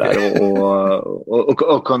med. Okay. Sådär,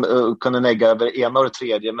 och kunde negga över det ena och det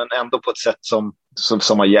tredje, men ändå på ett sätt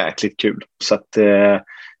som var jäkligt kul. Så att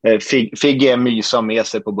Figge är mysa med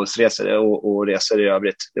sig på bussresor och resor i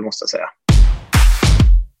övrigt, det måste jag säga.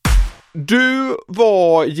 Du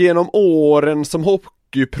var genom åren som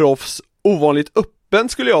hockeyproffs ovanligt öppen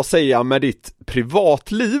skulle jag säga med ditt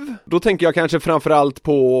privatliv. Då tänker jag kanske framförallt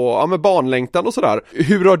på med barnlängtan och sådär.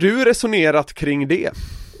 Hur har du resonerat kring det?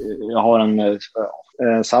 Jag har en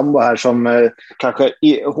sambo här som kanske,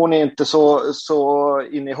 hon är inte så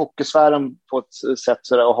inne i hockeysfären på ett sätt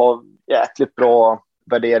sådär, och har jäkligt bra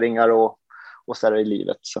värderingar och sådär i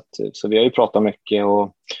livet. Så vi har ju pratat mycket,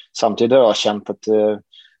 och samtidigt har jag känt att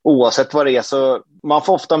oavsett vad det är så man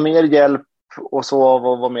får ofta mer hjälp och så av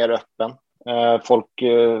att vara mer öppen. Folk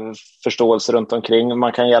förståelse runt omkring.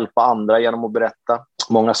 Man kan hjälpa andra genom att berätta.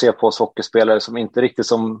 Många ser på oss hockeyspelare som inte riktigt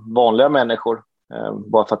som vanliga människor.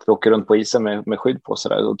 Bara för att vi åker runt på isen med skydd på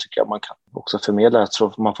sig. Då tycker jag man kan också förmedla det.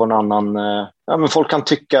 Så man får en annan... men folk kan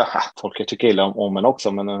tycka... folk tycker illa om en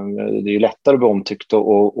också. Men det är ju lättare att bli omtyckt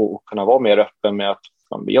och kunna vara mer öppen med att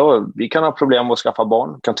vi kan ha problem med att skaffa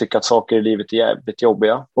barn. Kan tycka att saker i livet är jävligt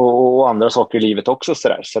jobbiga. Och andra saker i livet också. Så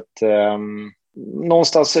att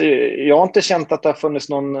någonstans... Jag har inte känt att det har funnits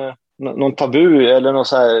någon tabu eller något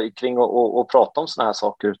så här kring att prata om såna här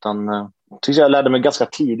saker. Utan jag lärde mig ganska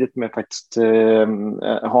tidigt med faktiskt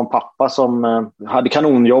ha en pappa som hade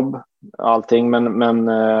kanonjobb. Allting. Men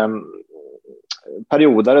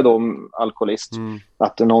periodare då, alkoholist.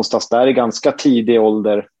 Att det någonstans där i ganska tidig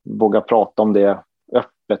ålder våga prata om det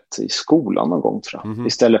öppet i skolan någon gång, tror jag.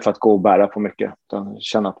 Istället för att gå och bära på mycket. Utan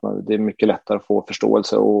känna att det är mycket lättare att få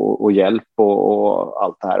förståelse och hjälp och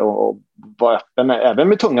allt det här. Och vara öppen även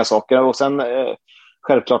med tunga saker. Och sen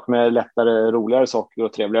självklart med lättare, roligare saker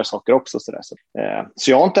och trevligare saker också.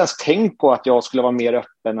 Så jag har inte ens tänkt på att jag skulle vara mer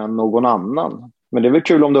öppen än någon annan. Men det är väl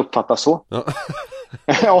kul om det uppfattas så. Ja.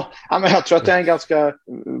 Ja, men jag tror att jag är en ganska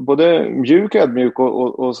både mjuk, ödmjuk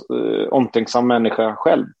och omtänksam människa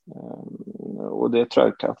själv. Och det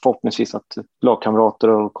tror jag förhoppningsvis att lagkamrater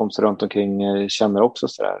och kompisar runt omkring känner också.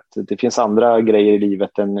 Det finns andra grejer i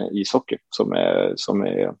livet än ishockey som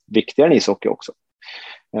är viktigare än ishockey också.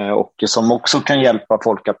 Och som också kan hjälpa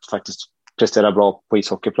folk att faktiskt prestera bra på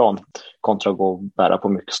ishockeyplan kontra att gå och bära på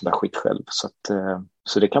mycket sånt där skit själv.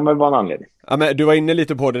 Så det kan väl vara en anledning. Ja, men du var inne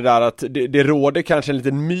lite på det där att det råder kanske en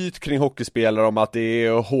liten myt kring hockeyspelare om att det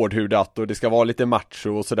är hårdhudat och det ska vara lite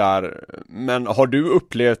macho och sådär. Men har du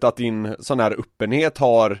upplevt att din sån här öppenhet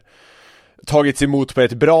har tagits emot på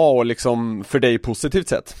ett bra och liksom för dig positivt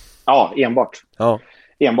sätt? Ja, enbart. Ja.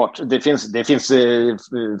 Enbart. Det finns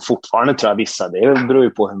fortfarande, tror jag, vissa. Det beror ju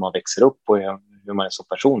på hur man växer upp och hur man är som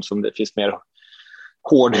person. Som det finns mer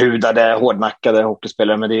hårdhudade, hårdnackade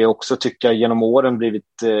hockeyspelare. Men det är också, tycker jag, genom åren blivit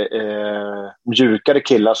mjukare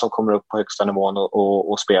killar som kommer upp på högsta nivån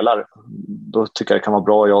och spelar. Då tycker jag det kan vara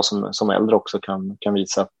bra, jag som äldre också kan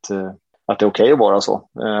visa att det är okej att vara så.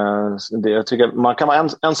 Jag tycker man kan vara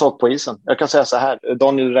en sak på isen. Jag kan säga så här,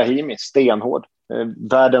 Daniel Rahimi, stenhård.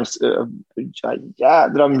 Världens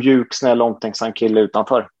jädra mjuk, snäll, omtänksam kille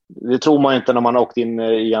utanför. Det tror man inte när man har åkt in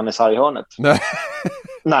i Jannesarg-hörnet.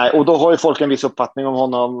 Nej, och då har ju folk en viss uppfattning om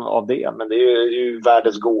honom av det. Men det är ju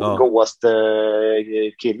världens godaste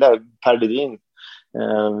kille, Per Ledin.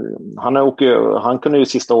 Han kunde ju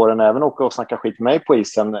sista åren även åka och snacka skit med mig på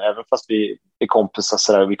isen, även fast vi är kompisar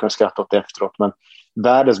så där, vi kunde skratta åt det efteråt. Men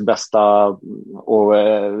världens bästa och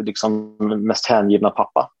liksom mest hängivna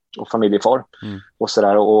pappa och familjefar och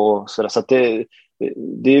sådär. Så att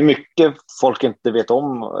det är mycket folk inte vet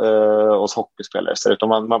om oss hockeyspelare,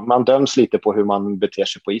 utan man döms lite på hur man beter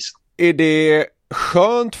sig på isen. Är det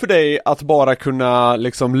skönt för dig att bara kunna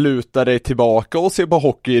liksom luta dig tillbaka och se på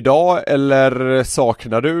hockey idag, eller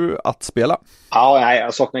saknar du att spela? Ja,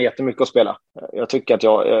 jag saknar jättemycket att spela. Jag tycker att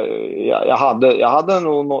jag hade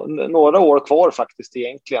nog några år kvar faktiskt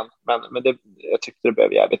egentligen, men jag tyckte det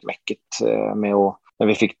blev jävligt mäckigt med när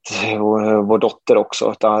vi fick vår dotter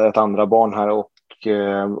också, ett andra barn här,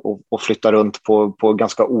 och flytta runt på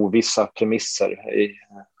ganska ovissa premisser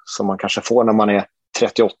som man kanske får när man är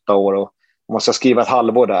 38 år och man ska skriva ett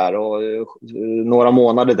halvår där och några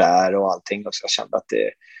månader där och allting. Så jag kände att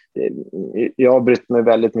jag har brytt mig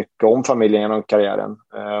väldigt mycket om familjen genom karriären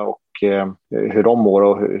och hur de mår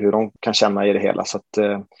och hur de kan känna i det hela.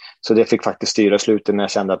 Så det fick faktiskt styra slutet när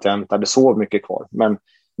jag kände att jag inte hade så mycket kvar. Men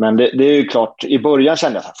det är ju klart, i början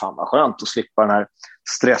kände jag att fan vad skönt att slippa den här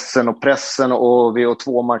stressen och pressen och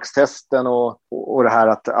VO2-markstesten och det här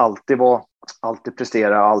att alltid vara alltid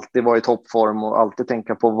prestera, alltid vara i toppform och alltid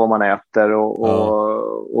tänka på vad man äter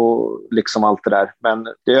och liksom allt det där. Men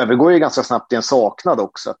det övergår ju ganska snabbt i en saknad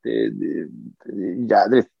också. Att det är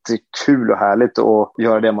jädrigt kul och härligt att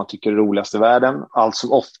göra det man tycker är roligast i världen. Allt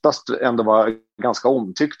som oftast ändå var ganska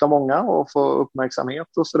omtyckt av många och få uppmärksamhet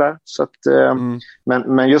och sådär. Så att,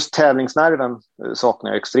 men just tävlingsnerven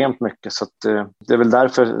saknar jag extremt mycket. Så att, det är väl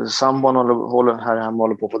därför sambon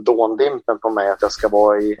håller på att få dåndimpen på mig att jag ska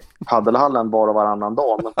vara i paddelhallen bara och varannan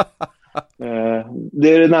dag. Men,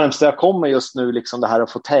 det är det närmaste jag kommer just nu, liksom det här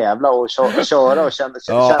att få tävla och köra och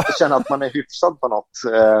känna att man är hyfsad på något.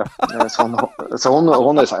 Så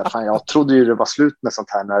hon är så här, fan, jag trodde ju det var slut med sånt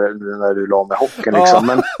här när du la med hockeyn liksom.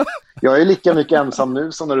 Men jag är lika mycket ensam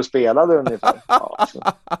nu som när du spelade ungefär.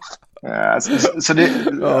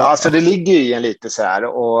 Så det ligger ju i en lite så här.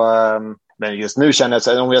 Men just nu känner jag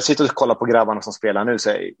så här, om jag sitter och kollar på grabbarna som spelar nu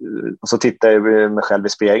så tittar jag mig själv i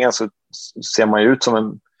spegeln, så ser man ju ut som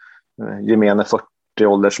en gemene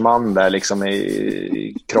 40-åldersman där liksom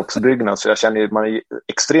i kroppsbyggnad. Så jag känner ju att man är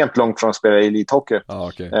extremt långt från att spela i elithockey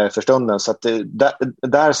för stunden. Så att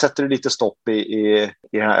där sätter det lite stopp i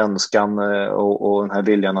den här önskan och den här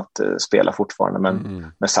viljan att spela fortfarande.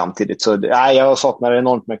 Men samtidigt så jag saknar det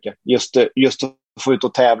enormt mycket. Just att få ut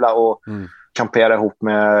och tävla och kampera ihop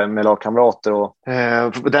med lagkamrater och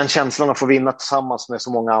den känslan att få vinna tillsammans med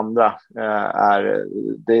så många andra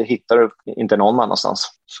det hittar du inte någon annanstans,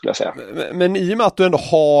 skulle jag säga. Men i och med att du ändå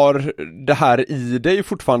har det här i dig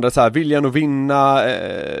fortfarande, så här, viljan att vinna,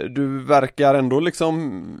 du verkar ändå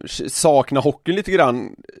liksom sakna hockeyn lite grann.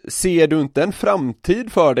 Ser du inte en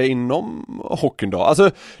framtid för dig inom hockeyn då? Alltså,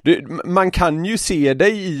 man kan ju se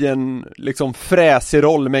dig i en liksom fräsig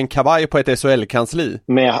roll med en kavaj på ett SHL-kansli.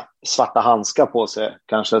 Med svarta handskar på sig,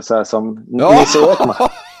 kanske så här som Nisse Åkman.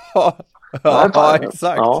 Ja, exakt.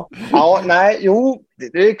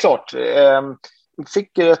 Det är klart.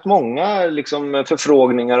 Fick rätt många liksom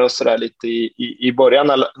förfrågningar och sådär lite i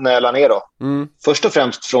början när jag la ner då. Först och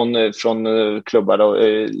främst från klubbar då,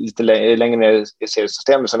 lite längre ner i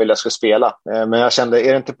seriesystemet som ville jag skulle spela. Men jag kände,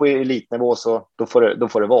 är det inte på elitnivå så då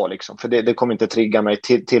får det vara liksom. För det kommer inte trigga mig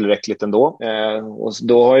tillräckligt ändå. Och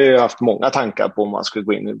då har jag ju haft många tankar på om man skulle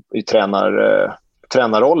gå in i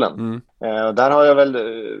tränarrollen. Där har jag väl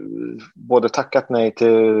både tackat nej till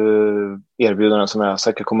erbjudanden som jag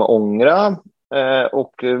säkert kommer ångra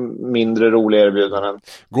och mindre roliga erbjudanden.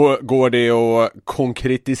 Går det att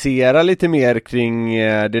konkretisera lite mer kring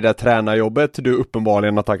det där tränarjobbet du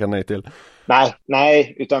uppenbarligen har tackat nej till?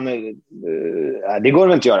 Nej, utan det går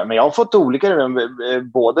det inte att göra. Men jag har fått olika,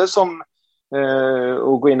 både som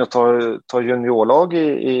och gå in och ta juniorlag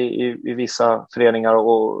i vissa föreningar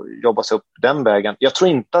och jobba sig upp den vägen. Jag tror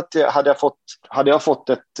inte att hade jag fått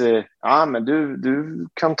ett men du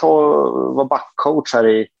kan vara backcoach här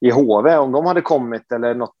i HV om de hade kommit,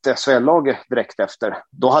 eller något SHL-lag direkt efter.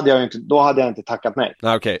 Då hade jag inte tackat nej.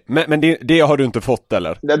 Okej. Men det har du inte fått,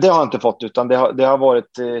 eller? Det har jag inte fått, utan det har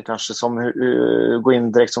varit kanske som gå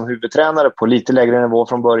in direkt som huvudtränare på lite lägre nivå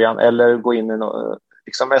från början, eller gå in i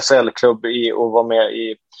liksom SHL-klubb och vara med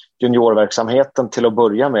i juniorverksamheten till att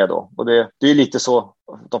börja med då. Och det är lite så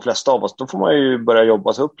de flesta av oss. Då får man ju börja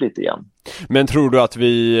jobba sig upp lite igen. Men tror du att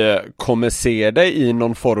vi kommer se dig i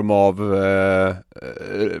någon form av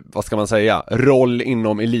vad ska man säga, roll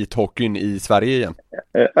inom elithockeyn i Sverige igen?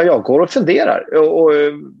 Jag går och funderar. Och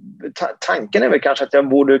tanken är väl kanske att jag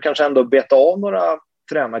borde kanske ändå beta av några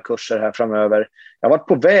tränarkurser här framöver. Jag har varit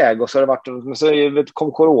på väg och så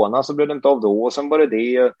kom corona, så blev det inte av då, och sen var det.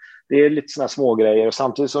 Det är lite såna små grejer, och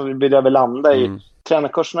samtidigt så vill jag väl landa i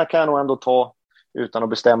tränarkurserna kan jag nog ändå ta utan att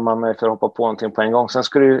bestämma mig för att hoppa på någonting på en gång. Sen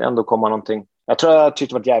skulle det ändå komma någonting. Jag tror jag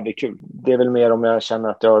tyckte det var jävligt kul. Det är väl mer om jag känner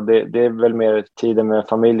att det är väl mer tiden med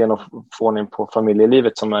familjen och få ordning på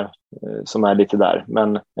familjelivet som är lite där.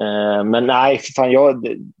 Men nej, fan, jag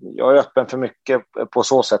är öppen för mycket på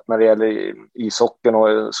så sätt när det gäller ishockeyn,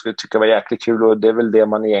 och jag skulle tycka det var jäkligt kul, och det är väl det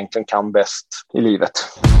man egentligen kan bäst i livet.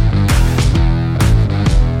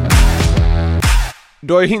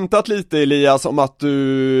 Du har ju hintat lite, Elias, om att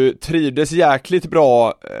du trivdes jäkligt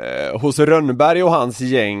bra hos Rönnberg och hans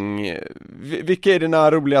gäng. Vilka är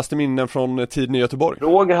dina roligaste minnen från tiden i Göteborg?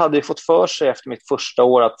 Roger hade ju fått för sig efter mitt första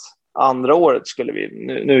år att andra året skulle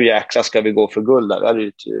nu jäkla ska vi gå för guld där. Vi hade ju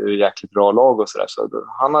ett jäkligt bra lag och sådär. Så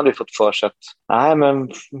han hade ju fått för sig att nej, men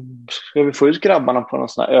ska vi få ut grabbarna på någon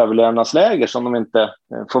sån här överlevnadsläger som de inte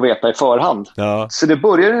får veta i förhand. Ja. Så det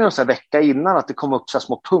började ju en sån här vecka innan att det kom upp så här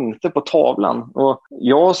små punkter på tavlan. Och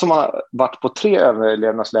jag som har varit på 3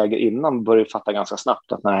 överlevnadsläger innan började fatta ganska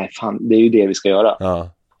snabbt att nej, fan, det är ju det vi ska göra. Ja.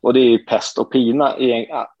 Och det är ju pest och pina.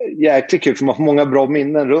 Jäkligt kul, för man får många bra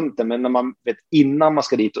minnen runt det. Men när man vet innan man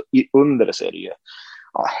ska dit och under det så är det ju...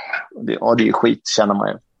 det är ju skit, känner man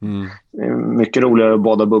ju. Det är mycket roligare att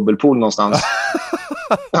bada bubbelpool någonstans.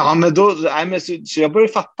 Ja, men då, så jag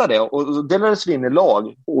började fatta det. Och delades vi in i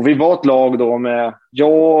lag. Och vi var ett lag då med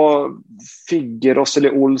jag, Figge, Rosseli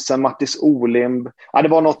Olsen, Mattis Olimb. Ja, det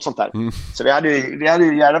var något sånt där. Så vi hade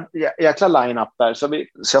ju jäkla line-up där.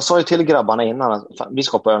 Så jag sa ju till grabbarna innan att vi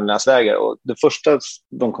ska på övningsläger. Och det första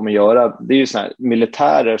de kommer göra, det är ju såna här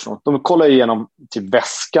militärer. De kollar igenom typ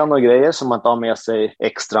väskan och grejer som man inte har med sig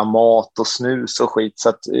extra mat och snus och skit. Så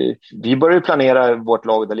att vi började planera vårt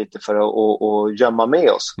lag där lite för att gömma med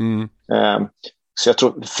oss. Så jag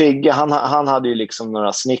tror Figge, han hade ju liksom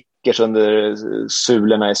några Snickers under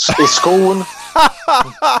sulorna i skon.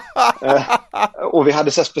 Och vi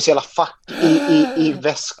hade så här speciella fack i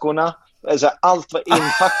väskorna. Alltså, allt var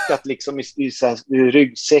inpackat liksom i så här,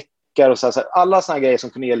 ryggsäckar och så här, alla såna grejer som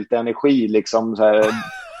kunde ge lite energi liksom så här,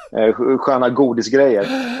 sköna godisgrejer.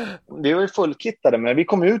 Vi var ju fullkittade, men vi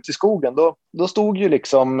kom ut i skogen då stod ju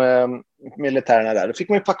liksom militärerna där. Då fick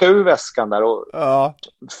man ju packa ur väskan där och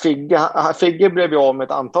Figge blev ju av med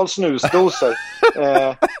ett antal snusdoser.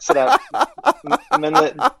 Sådär. Men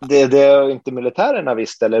det inte militärerna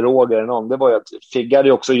visste, eller Roger eller någon, det var ju att Figge hade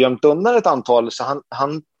ju också gömt undan ett antal, så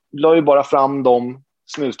han la ju bara fram de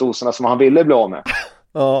snusdoserna som han ville bli av med.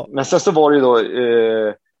 Men sen så var det ju då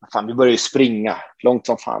vi började ju springa långt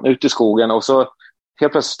som fan ut i skogen, och så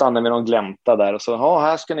helt plötsligt stannade vi någon glänta där och så,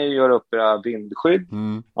 här ska ni göra upp era vindskydd.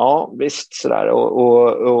 Ja, visst sådär.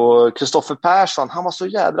 Och Kristoffer Persson, han var så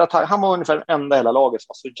jädra taggad. Han var ungefär den enda i hela laget som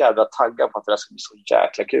var så jädra taggad på att det skulle bli så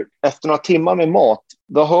jäkla kul. Efter några timmar med mat,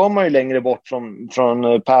 då hör man ju längre bort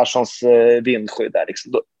från Perssons vindskydd där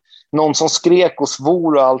liksom. Någon som skrek och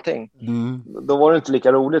svor och allting. Då var det inte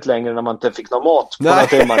lika roligt längre när man inte fick någon mat på några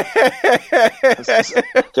timmar.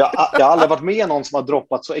 Jag har aldrig varit med någon som har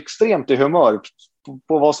droppat så extremt i humör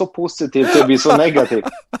på att vara så positiv till att bli så negativ.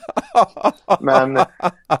 Men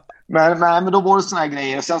då var det såna här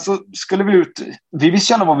grejer. Och sen så skulle vi ut. Vi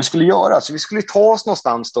visste känna vad vi skulle göra. Så vi skulle ta oss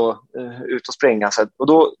någonstans då, ut och springa. Så,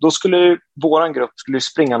 och då skulle våran grupp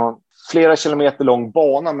springa någon flera kilometer lång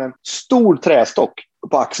bana med en stor trästock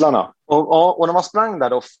på axlarna. Och när man sprang där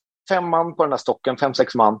då, 5 man på den här stocken, 5-6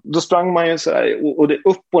 man, då sprang man ju så här, och det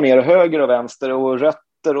upp och ner, höger och vänster och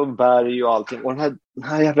rötter och berg och allting. Och den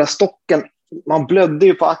här jävla stocken, man blödde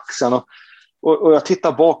ju på axeln, och jag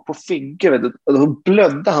tittar bak på Figge, och då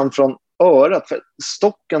blödde han från örat, för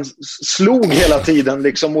stocken slog hela tiden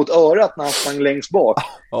liksom mot örat när han sprang längst bak.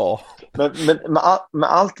 Men med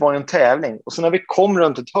allt var en tävling. Och så när vi kom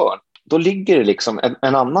runt ett hörn, då ligger det liksom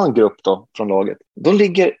en annan grupp då från laget. De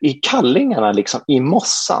ligger i kallingarna liksom i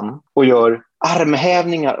mossan och gör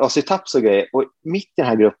armhävningar och sit-ups och grejer. Och mitt i den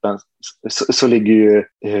här gruppen så ligger ju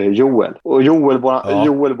Joel. Och Joel,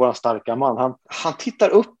 vår starka man, han tittar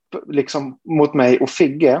upp liksom mot mig och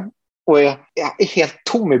Figge och är helt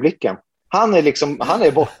tom i blicken. Han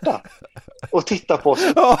är borta och tittar på oss.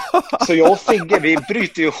 Så jag och Figge, vi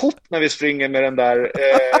bryter ju ihop när vi springer med den där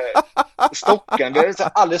stocken. Vi har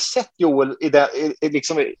aldrig sett Joel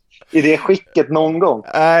i det skicket någon gång.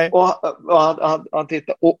 Och han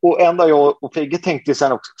tittar. Och enda jag och Figge tänkte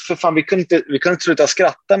sen också, för fan, vi kunde inte sluta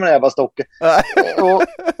skratta med den här jävla stocken.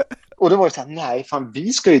 Och det var ju så här, nej fan,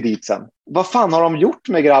 vi ska ju dit sen. Vad fan har de gjort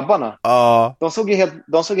med grabbarna? De såg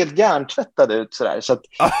helt hjärntvättade ut sådär. Så att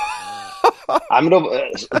nej, men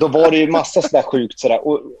då var det ju massa sådär sjukt sådär.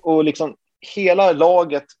 Och liksom hela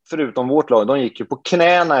laget förutom vårt lag, de gick ju på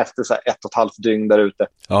knäna efter så här 1,5 dygn där ute.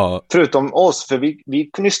 Förutom oss, för vi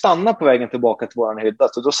kunde ju stanna på vägen tillbaka till våran hydda.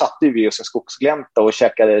 Så då satte vi oss en skogsglänta och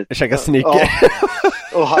käkade snicker.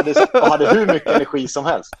 Och hade hur mycket energi som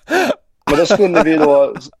helst. Men då skulle vi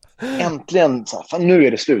då äntligen så här, fan, nu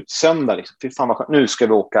är det slut, söndag liksom. Fy fan vad skönt, nu ska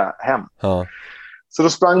vi åka hem. Så då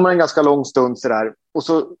sprang man en ganska lång stund så där, och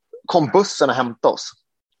så kom bussen och hämtade oss.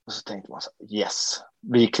 Och så tänkte man så här, yes,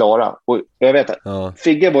 vi är klara. Och jag vet att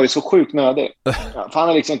Figge var ju så sjukt nödig. För han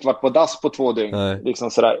har liksom inte varit på dass på 2 dygn.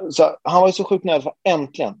 Liksom så där. Så han var ju så sjukt nödig, för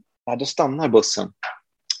äntligen, då stannar bussen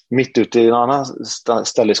mitt ute i en annan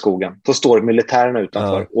ställe i skogen. Så står militärerna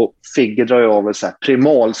utanför. Och Figge drar ju av ett så här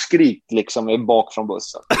primalskrik liksom bak från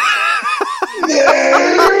bussen.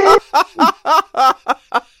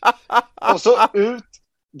 Och så ut.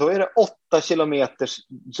 Då är det 8 kilometers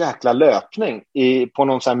jäkla löpning på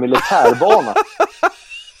någon sån här militärbana.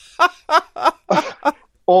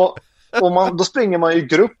 Och då springer man ju i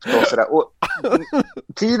grupp då sådär. Och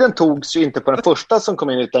tiden togs ju inte på den första som kom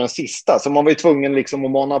in utan den sista. Så man var ju tvungen liksom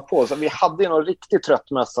att mana på. Så vi hade ju någon riktigt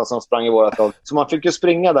trött mössa som sprang i vårat lag. Så man fick ju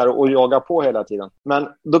springa där och jaga på hela tiden. Men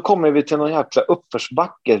då kommer vi till någon jäkla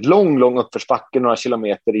uppförsbacke. Lång uppförsbacke några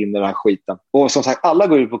kilometer in i den här skiten. Och som sagt, alla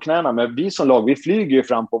går ju på knäna. Men vi som lag, vi flyger ju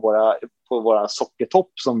fram på våra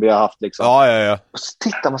sockertopp som vi har haft liksom. Ja. Och så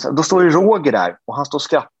tittar man så här, då står ju Roger där och han står och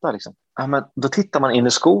skrattar liksom. Ja, men då tittar man in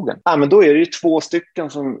i skogen. Ja, men då är det ju 2 stycken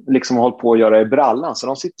som liksom har hållit på att göra i brallan. Så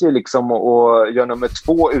de sitter ju liksom och gör nummer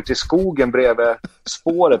 2 ute i skogen bredvid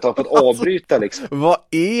spåret och har fått avbryta liksom. Vad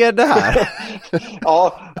är det här?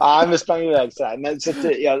 ja, vi sprang iväg så här. Men så att,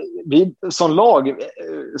 vi som lag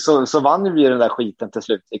så vann vi den där skiten till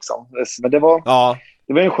slut liksom. Men det var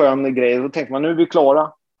en skön grej. Då tänkte man, nu är vi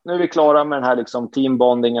klara. Nu är vi klara med den här liksom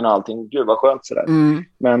teambondingen och allting. Gud vad skönt sådär.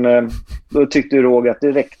 Men då tyckte ju Roger att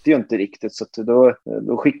det räckte ju inte riktigt. Så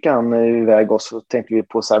då skickade han iväg oss och tänkte vi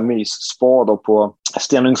på så här mysspa då på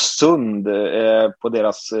Stenungsund på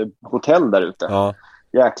deras hotell där ute. Ja.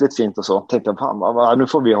 Jäkligt fint och så. Tänkte jag, fan, nu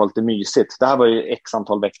får vi ha lite mysigt. Det här var ju x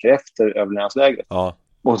antal veckor efter överlevnadslägret. Ja.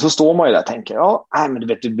 Och så står man ju där och tänker, men du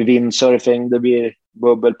vet, det blir windsurfing, det blir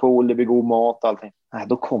bubbelpool, det blir god mat och allting. Nej,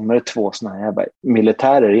 då kommer det 2 såna här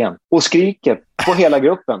militärer igen och skriker på hela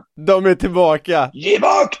gruppen. De är tillbaka. Ge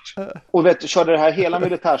vakt! Och vet du, körde det här hela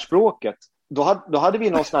militärspråket. Då hade vi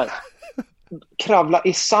någon sån här kravla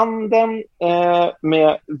i sanden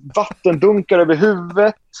med vattendunkar över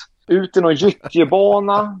huvudet. Ut i någon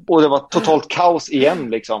gyttjebana. Och det var totalt kaos igen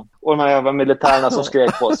liksom. Och de här jävla militärerna som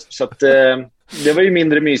skrek på oss. Så att det var ju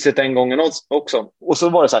mindre mysigt en gången också. Och så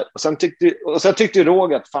var det så här. Och sen tyckte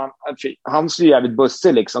Roger att fan, han är jävligt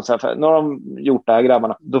bussig liksom. Så här, nu har de gjort det här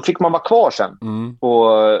grabbarna. Då fick man vara kvar sen.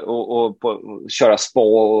 Och köra spa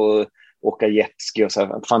och åka jetski och så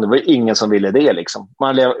här. Fan, det var ju ingen som ville det liksom.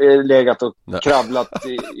 Man har legat och kravlat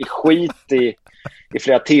i skit i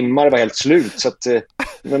flera timmar. Det var helt slut. Så att,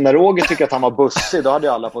 men när Roger tycker att han var bussig, då hade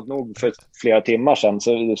ju alla fått nog för flera timmar sedan.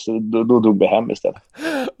 Så då drog vi hem istället.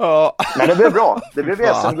 Ja. Men det blev bra. Det blev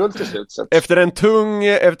SM-guld till slut. Så att...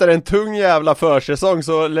 Efter en tung jävla försäsong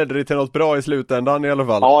så ledde det till något bra i slutändan i alla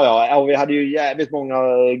fall. Ja, och vi hade ju jävligt många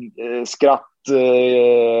skratt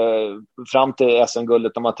fram till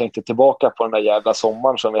SM-guldet när man tänkte tillbaka på den där jävla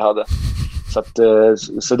sommaren som vi hade.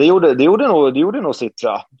 Så det gjorde nog sitt,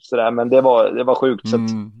 tror jag. Sådär, men det var sjukt. Så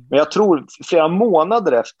att, men jag tror flera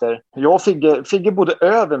månader efter, jag och Figge bodde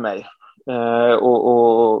över mig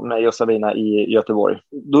och mig och Sabina i Göteborg.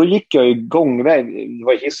 Då gick jag ju gångväg, det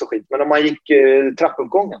var hiss och skit, men om man gick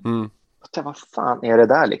trappuppgången. Vad fan är det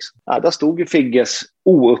där liksom? Ja, där stod ju Figges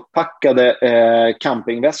ouppackade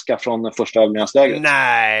campingväska från första överlevnadslägret.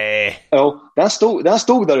 Nej! Jo, den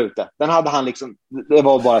stod där ute. Den hade han liksom, det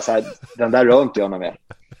var bara så här, den där rör inte jag mer.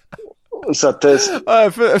 Så att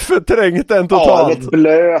förträngt den totalt. Ja,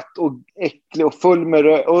 blöt och äcklig och full med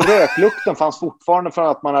och röklukten fanns fortfarande från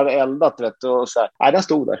att man hade eldat, vet, och så här. Nej, den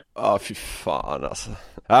stod där. Ja, fy fan alltså.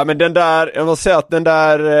 Ja, men jag måste säga att den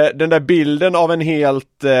där bilden av en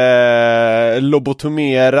helt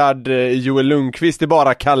lobotomerad Joel Lundqvist i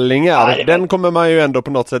bara kallingar, nej, den kommer man ju ändå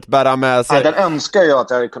på något sätt bära med sig. Ja, den önskar jag att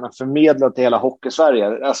jag hade kunnat förmedla till hela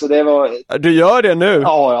Hockeysverige. Alltså det var... Du gör det nu?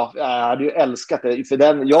 Ja, jag hade ju älskat det. För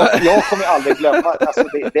jag kommer aldrig glömma alltså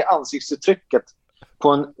det ansiktsuttrycket på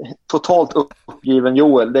en totalt uppgiven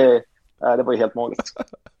Joel. Det var ju helt magiskt.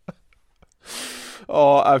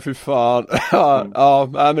 Ja, för fan. Ja,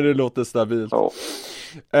 men det låter stabilt. Ja.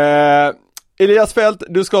 Elias Fält,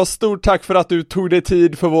 du ska ha stort tack för att du tog dig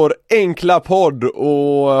tid för vår enkla podd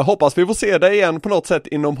och hoppas vi får se dig igen på något sätt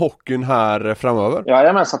inom hockeyn här framöver. Ja,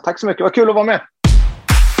 jajamensan. Tack så mycket. Vad kul att vara med.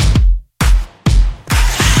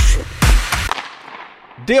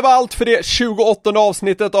 Det var allt för det 28:e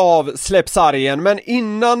avsnittet av Släpp sargen, men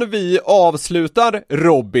innan vi avslutar,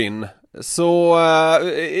 Robin, så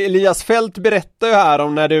Elias Fält berättar ju här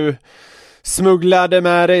om när du smugglade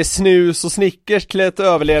med dig snus och Snickers till ett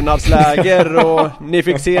överlevnadsläger och ni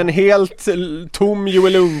fick se en helt tom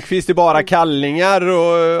Joel Lundqvist i bara kallingar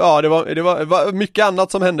och ja, det var mycket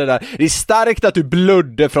annat som hände där. Det är starkt att du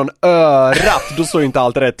blödde från örat, då står ju inte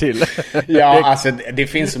allt rätt till. Ja, alltså det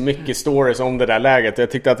finns så mycket stories om det där läget.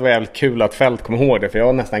 Jag tyckte att det var jävligt kul att Fält kom ihåg det, för jag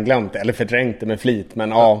har nästan glömt det, eller fördrängt det med flit, men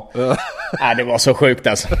det var så sjukt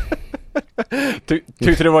alltså.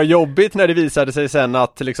 Tyckte det var jobbigt när det visade sig sen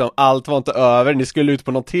att liksom allt var inte över, ni skulle ut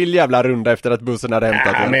på någon till jävla runda efter att bussen hade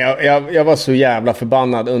hämtat men jag var så jävla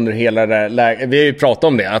förbannad under hela det där läget. Vi har ju pratat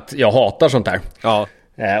om det, att jag hatar sånt här. Ja.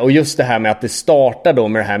 Och just det här med att det startar då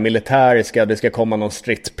med det här militäriska, det ska komma någon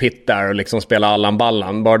stridspitt där och liksom spela Allan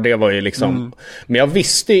Ballan, bara det var ju liksom men jag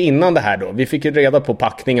visste ju innan det här då, vi fick ju reda på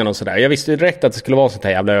packningen och sådär, jag visste ju direkt att det skulle vara sånt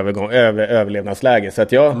här jävla överlevnadsläge, så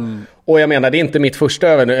att jag och jag menar, det är inte mitt första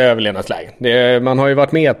överlevnadsläge. Man har ju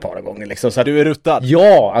varit med ett par gånger liksom, så att, du är ruttad?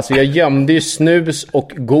 Ja, alltså jag gömde ju snus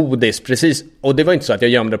och godis precis. Och det var inte så att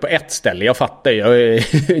jag gömde på ett ställe. Jag fattade, jag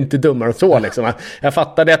är inte dummare än så liksom. Jag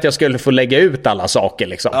fattade att jag skulle få lägga ut alla saker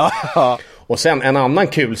liksom. Och sen en annan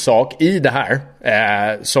kul sak i det här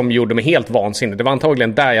som gjorde mig helt vansinnig. Det var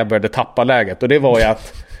antagligen där jag började tappa läget. Och det var ju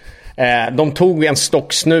att de tog en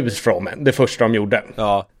stock snus från mig, det första de gjorde.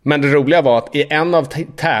 Ja. Men det roliga var att i en av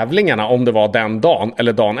tävlingarna, om det var den dagen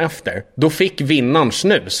eller dagen efter, då fick vinnaren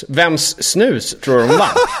snus. Vems snus tror de vann?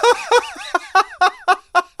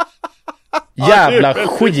 Jävla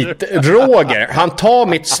skit. Roger, han tar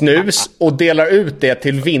mitt snus och delar ut det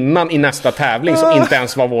till vinnaren i nästa tävling som inte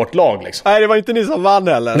ens var vårt lag liksom. Nej, det var inte ni som vann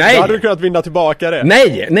heller. Nej. Då hade du kunnat vinna tillbaka det.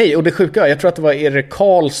 Nej, och det sjuka, jag tror att det var Erik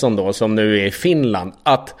Karlsson då, som nu är i Finland,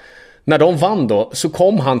 att när de vann då, så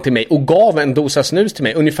kom han till mig och gav en dosa snus till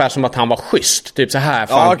mig, ungefär som att han var schysst. Typ så här,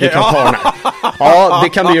 fan, du kan ta den här. Ja, det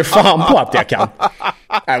kan du ju fan på att jag kan.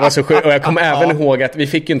 Det var så sjukt. Och jag kommer även ihåg att vi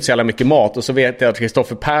fick ju inte så jävla mycket mat. Och så vet jag att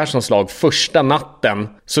Kristoffer Perssons lag, första natten,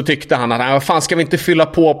 så tyckte han att vad fan, ska vi inte fylla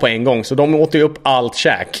på en gång? Så de åt ju upp allt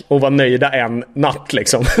käk och var nöjda en natt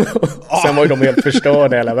liksom. Sen var ju de helt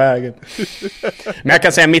förstörda hela vägen. Men jag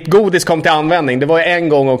kan säga, mitt godis kom till användning. Det var ju en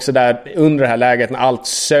gång också där under det här läget när allt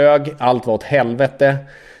sög, allt var åt helvete.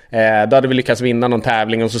 Då hade vi lyckats vinna någon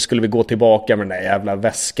tävling och så skulle vi gå tillbaka med den där jävla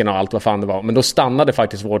väsken och allt vad fan det var. Men då stannade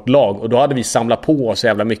faktiskt vårt lag och då hade vi samlat på oss så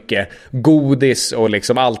jävla mycket godis och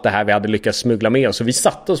liksom allt det här vi hade lyckats smuggla med oss. Så vi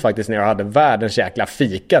satte oss faktiskt ner och hade världens jäkla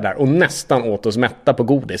fika där och nästan åt oss mätta på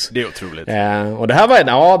godis. Det är otroligt. Och det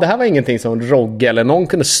här var ingenting som Rogge eller någon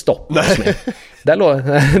kunde stoppa oss med.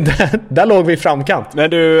 Där låg vi i framkant. Men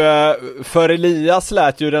du, för Elias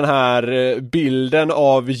lät ju den här bilden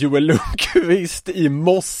av Joel Lundqvist i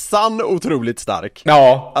Mossan otroligt stark.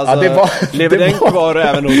 Ja, alltså, ja, det var, lever den kvar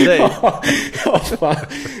även hos dig? Ja, fan.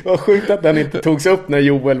 Det var sjukt att den inte togs upp när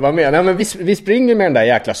Joel var med. Nej, men vi springer med den där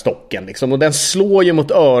jäkla stocken liksom, och den slår ju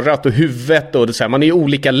mot örat och huvudet och det så här, man är ju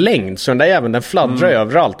olika längd, så den där jäveln, den fladdrar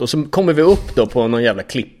överallt. Och så kommer vi upp då på någon jävla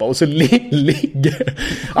klippa och så ligger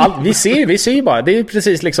vi ser ju bara, det är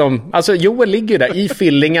precis liksom, alltså Joel ligger där i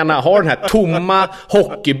fillingarna, har den här tomma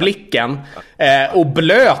hockeyblicken och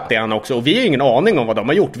blöt är han också, och vi har ingen aning om vad de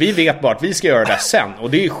har gjort. Vi vet bara att vi ska göra det sen, och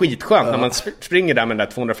det är ju skitskönt när man springer där med den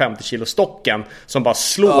där 250 kilo stocken som bara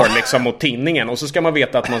slår liksom mot tinningen, och så ska man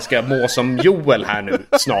veta att man ska må som Joel här nu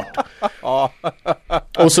snart.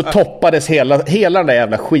 Och så toppades hela den där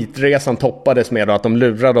jävla skitresan toppades med då att de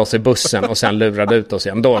lurade oss i bussen och sen lurade ut oss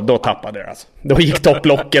igen. Då tappade det alltså. Då gick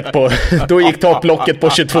topplocket på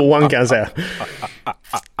 22an kan jag säga.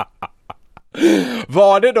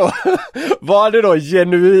 Var det då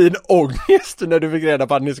genuin ångest när du fick reda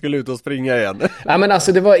på att ni skulle ut och springa igen? Ja, men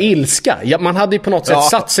alltså det var ilska. Man hade ju på något sätt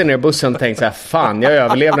satt sig ner i bussen och tänkt så här: fan, jag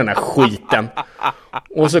överlevde den här skiten.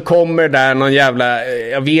 Och så kommer där någon jävla,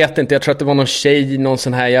 jag vet inte, jag tror att det var någon tjej, någon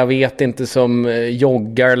sån här, jag vet inte, som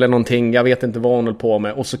joggar eller någonting, jag vet inte vad hon höll på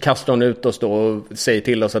med. Och så kastar hon ut oss då och säger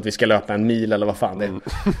till oss att vi ska löpa en mil eller vad fan det är.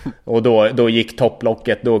 Och då gick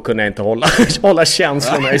topplocket, då kunde jag inte hålla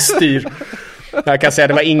känslorna i styr. Jag kan säga,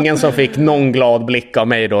 det var ingen som fick någon glad blick av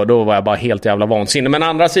mig då var jag bara helt jävla vansinnig. Men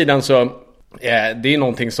andra sidan så det är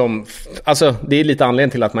någonting som, alltså det är lite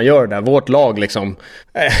anledning till att man gör det. Vårt lag liksom,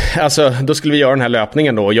 alltså då skulle vi göra den här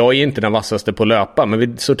löpningen då. Jag är inte den vassaste på att löpa, men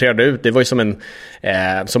vi sorterade ut, det var ju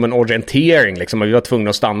som en orientering liksom. Vi var tvungna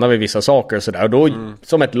att stanna vid vissa saker och sådär. Och då,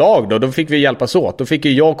 som ett lag då fick vi hjälpas åt. Då fick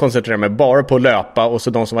ju jag koncentrera mig bara på att löpa, och så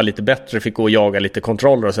de som var lite bättre fick gå och jaga lite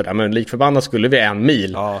kontroller och sådär. Men likförbannat skulle vi 1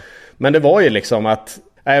 mil. Ja. Men det var ju liksom att,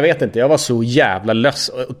 jag vet inte, jag var så jävla lös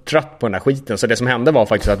och trött på den här skiten. Så det som hände var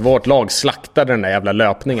faktiskt att vårt lag slaktade den där jävla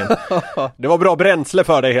löpningen. Det var bra bränsle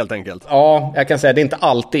för dig helt enkelt. Ja, jag kan säga, det är inte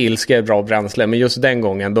alltid ilska är bra bränsle. Men just den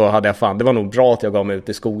gången då hade jag det var nog bra att jag gav mig ut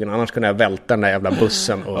i skogen. Annars kunde jag välta den där jävla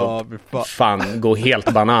bussen och fan gå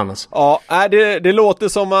helt bananas. Ja, det låter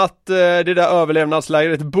som att det där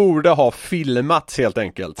överlevnadslägret borde ha filmats helt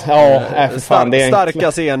enkelt. Ja, för fan, det är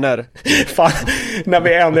starka scener. Fan, när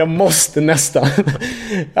vi ändå, jag måste nästan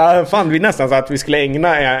Ja, fan, vi nästan så att vi skulle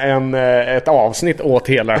ägna ett avsnitt åt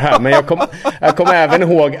hela det här. Men jag kom även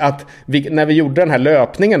ihåg att när vi gjorde den här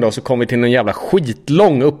löpningen då, så kom vi till en jävla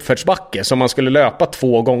skitlång uppförsbacke som man skulle löpa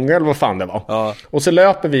 2 gånger eller vad fan det var. Ja. Och så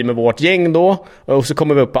löper vi med vårt gäng då, och så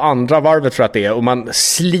kommer vi upp på andra varvet för att det är, och man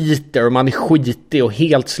sliter och man är skitig och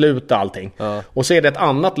helt slut och allting. Ja. Och så är det ett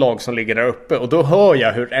annat lag som ligger där uppe, och då hör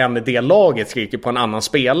jag hur en i det laget skriker på en annan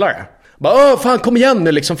spelare. Bara, fan kom igen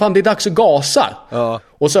nu liksom, fan det är dags att gasa. Ja.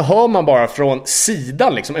 Och så hör man bara från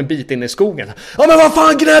sidan liksom en bit in i skogen. Ja men vad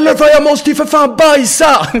fan gnäller för, jag måste ju för fan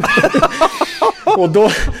bajsa. Och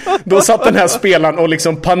då satt den här spelaren och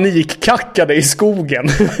liksom panikkackade i skogen.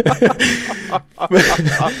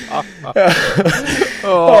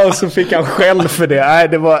 Och så fick han själv för det. Nej,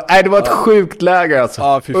 det var ett sjukt läge alltså.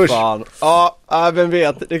 Ja, fy fan. Ja, vem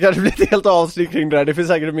vet. Det kanske blir ett helt avsnitt kring det där. Det finns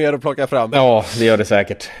säkert mer att plocka fram. Ja, det gör det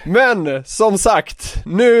säkert. Men, som sagt,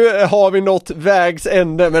 nu har vi nått vägs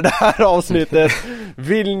ände med det här avsnittet.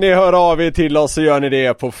 Vill ni höra av er till oss så gör ni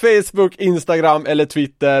det på Facebook, Instagram eller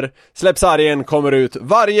Twitter. Släppsarien kommer ut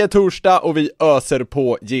varje torsdag och vi öser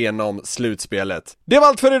på genom slutspelet. Det var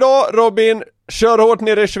allt för idag, Robin. Kör hårt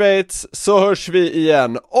nere i Schweiz, så hörs vi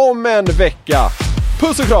igen om en vecka.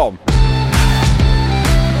 Puss och kram!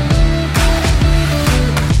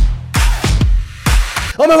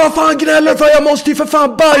 Ja men vad fan gnäller för, jag måste ju för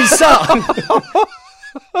fan bajsa!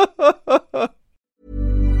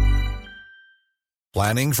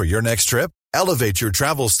 Planning for your next trip? Elevate your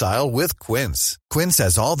travel style with Quince. Quince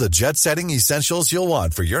has all the jet-setting essentials you'll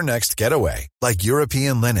want for your next getaway, like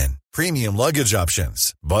European linen, premium luggage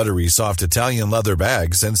options, buttery soft Italian leather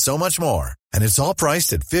bags, and so much more. And it's all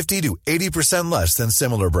priced at 50 to 80% less than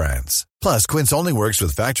similar brands. Plus, Quince only works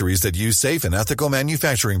with factories that use safe and ethical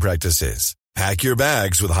manufacturing practices. Pack your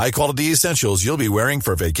bags with high-quality essentials you'll be wearing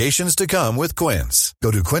for vacations to come with Quince.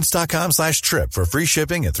 Go to quince.com/trip for free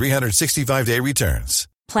shipping and 365-day returns.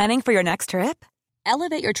 Planning for your next trip?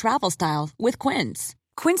 Elevate your travel style with Quince.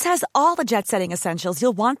 Quince has all the jet-setting essentials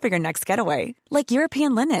you'll want for your next getaway, like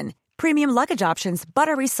European linen, premium luggage options,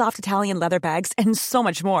 buttery soft Italian leather bags, and so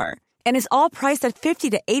much more. And is all priced at 50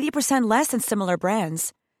 to 80% less than similar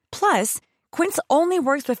brands. Plus, Quince only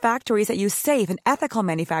works with factories that use safe and ethical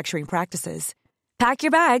manufacturing practices. Pack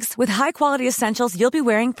your bags with high-quality essentials you'll be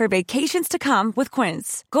wearing for vacations to come with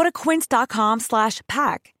Quince. Go to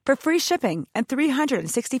quince.com/pack for free shipping and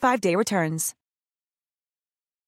 365-day returns.